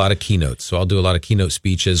I do a lot of keynotes. So I'll do a lot of keynote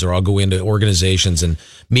speeches, or I'll go into organizations and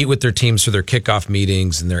meet with their teams for their kickoff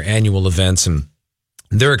meetings and their annual events, and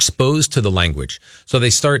they're exposed to the language. So they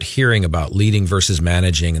start hearing about leading versus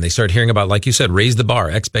managing, and they start hearing about, like you said, raise the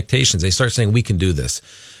bar, expectations. They start saying, we can do this.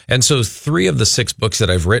 And so 3 of the 6 books that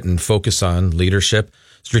I've written focus on leadership,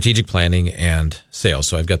 strategic planning, and sales.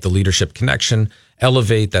 So I've got the Leadership Connection,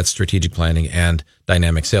 Elevate, that's strategic planning, and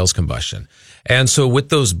Dynamic Sales Combustion. And so with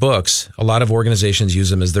those books, a lot of organizations use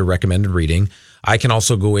them as their recommended reading. I can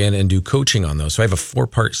also go in and do coaching on those. So I have a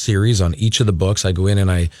 4-part series on each of the books. I go in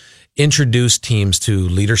and I introduce teams to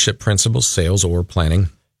leadership principles, sales or planning.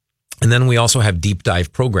 And then we also have deep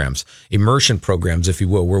dive programs, immersion programs, if you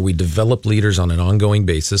will, where we develop leaders on an ongoing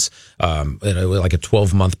basis, like a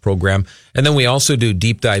 12-month program. And then we also do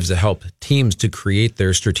deep dives to help teams to create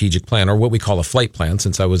their strategic plan, or what we call a flight plan.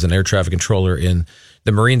 Since I was an air traffic controller in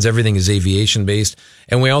the Marines, everything is aviation based.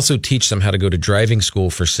 And we also teach them how to go to driving school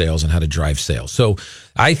for sales and how to drive sales. So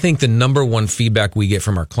I think the number one feedback we get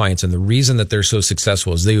from our clients, and the reason that they're so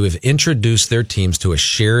successful, is they have introduced their teams to a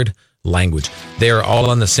shared language. They are all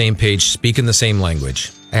on the same page, speaking the same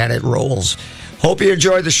language. And it rolls. Hope you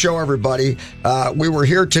enjoyed the show, everybody. We were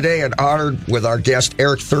here today and honored with our guest,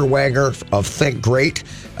 Eric Thurwanger of Think Great.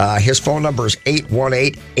 His phone number is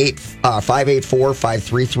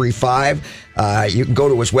 818-584-5335. You can go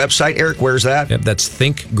to his website. Eric, where's that? Yep, that's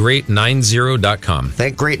thinkgreat90.com.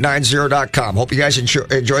 Thinkgreat90.com. Hope you guys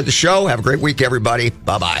enjoyed the show. Have a great week, everybody.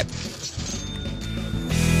 Bye-bye.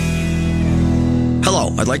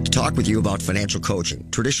 Hello, I'd like to talk with you about financial coaching.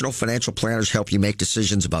 Traditional financial planners help you make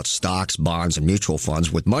decisions about stocks, bonds, and mutual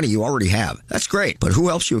funds with money you already have. That's great, but who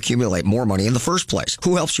helps you accumulate more money in the first place?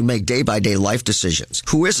 Who helps you make day-by-day life decisions?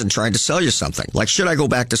 Who isn't trying to sell you something? Like, should I go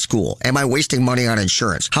back to school? Am I wasting money on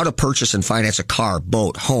insurance? How to purchase and finance a car,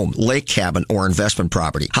 boat, home, lake cabin, or investment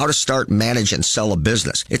property? How to start, manage, and sell a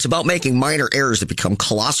business? It's about making minor errors that become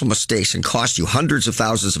colossal mistakes and cost you hundreds of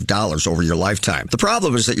thousands of dollars over your lifetime. The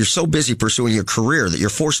problem is that you're so busy pursuing your career that you're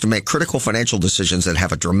forced to make critical financial decisions that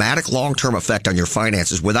have a dramatic long-term effect on your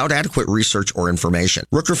finances without adequate research or information.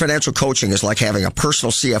 Rooker Financial Coaching is like having a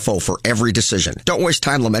personal CFO for every decision. Don't waste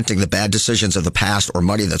time lamenting the bad decisions of the past or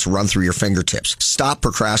money that's run through your fingertips. Stop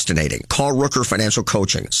procrastinating. Call Rooker Financial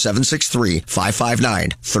Coaching,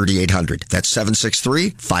 763-559-3800. That's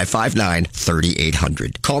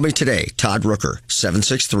 763-559-3800. Call me today, Todd Rooker,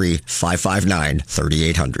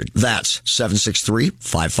 763-559-3800. That's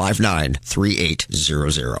 763-559-3800.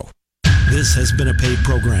 This has been a paid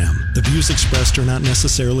program. The views expressed are not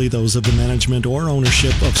necessarily those of the management or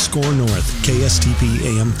ownership of SKOR North, KSTP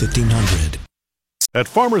AM 1500. At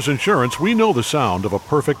Farmers Insurance, we know the sound of a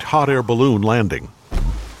perfect hot air balloon landing.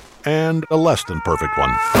 And a less than perfect one.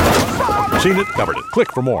 Seen it, covered it.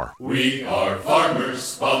 Click for more. We are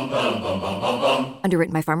farmers. Bum, bum, bum, bum, bum, bum.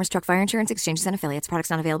 Underwritten by Farmers Truck Fire Insurance Exchanges and Affiliates. Products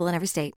not available in every state.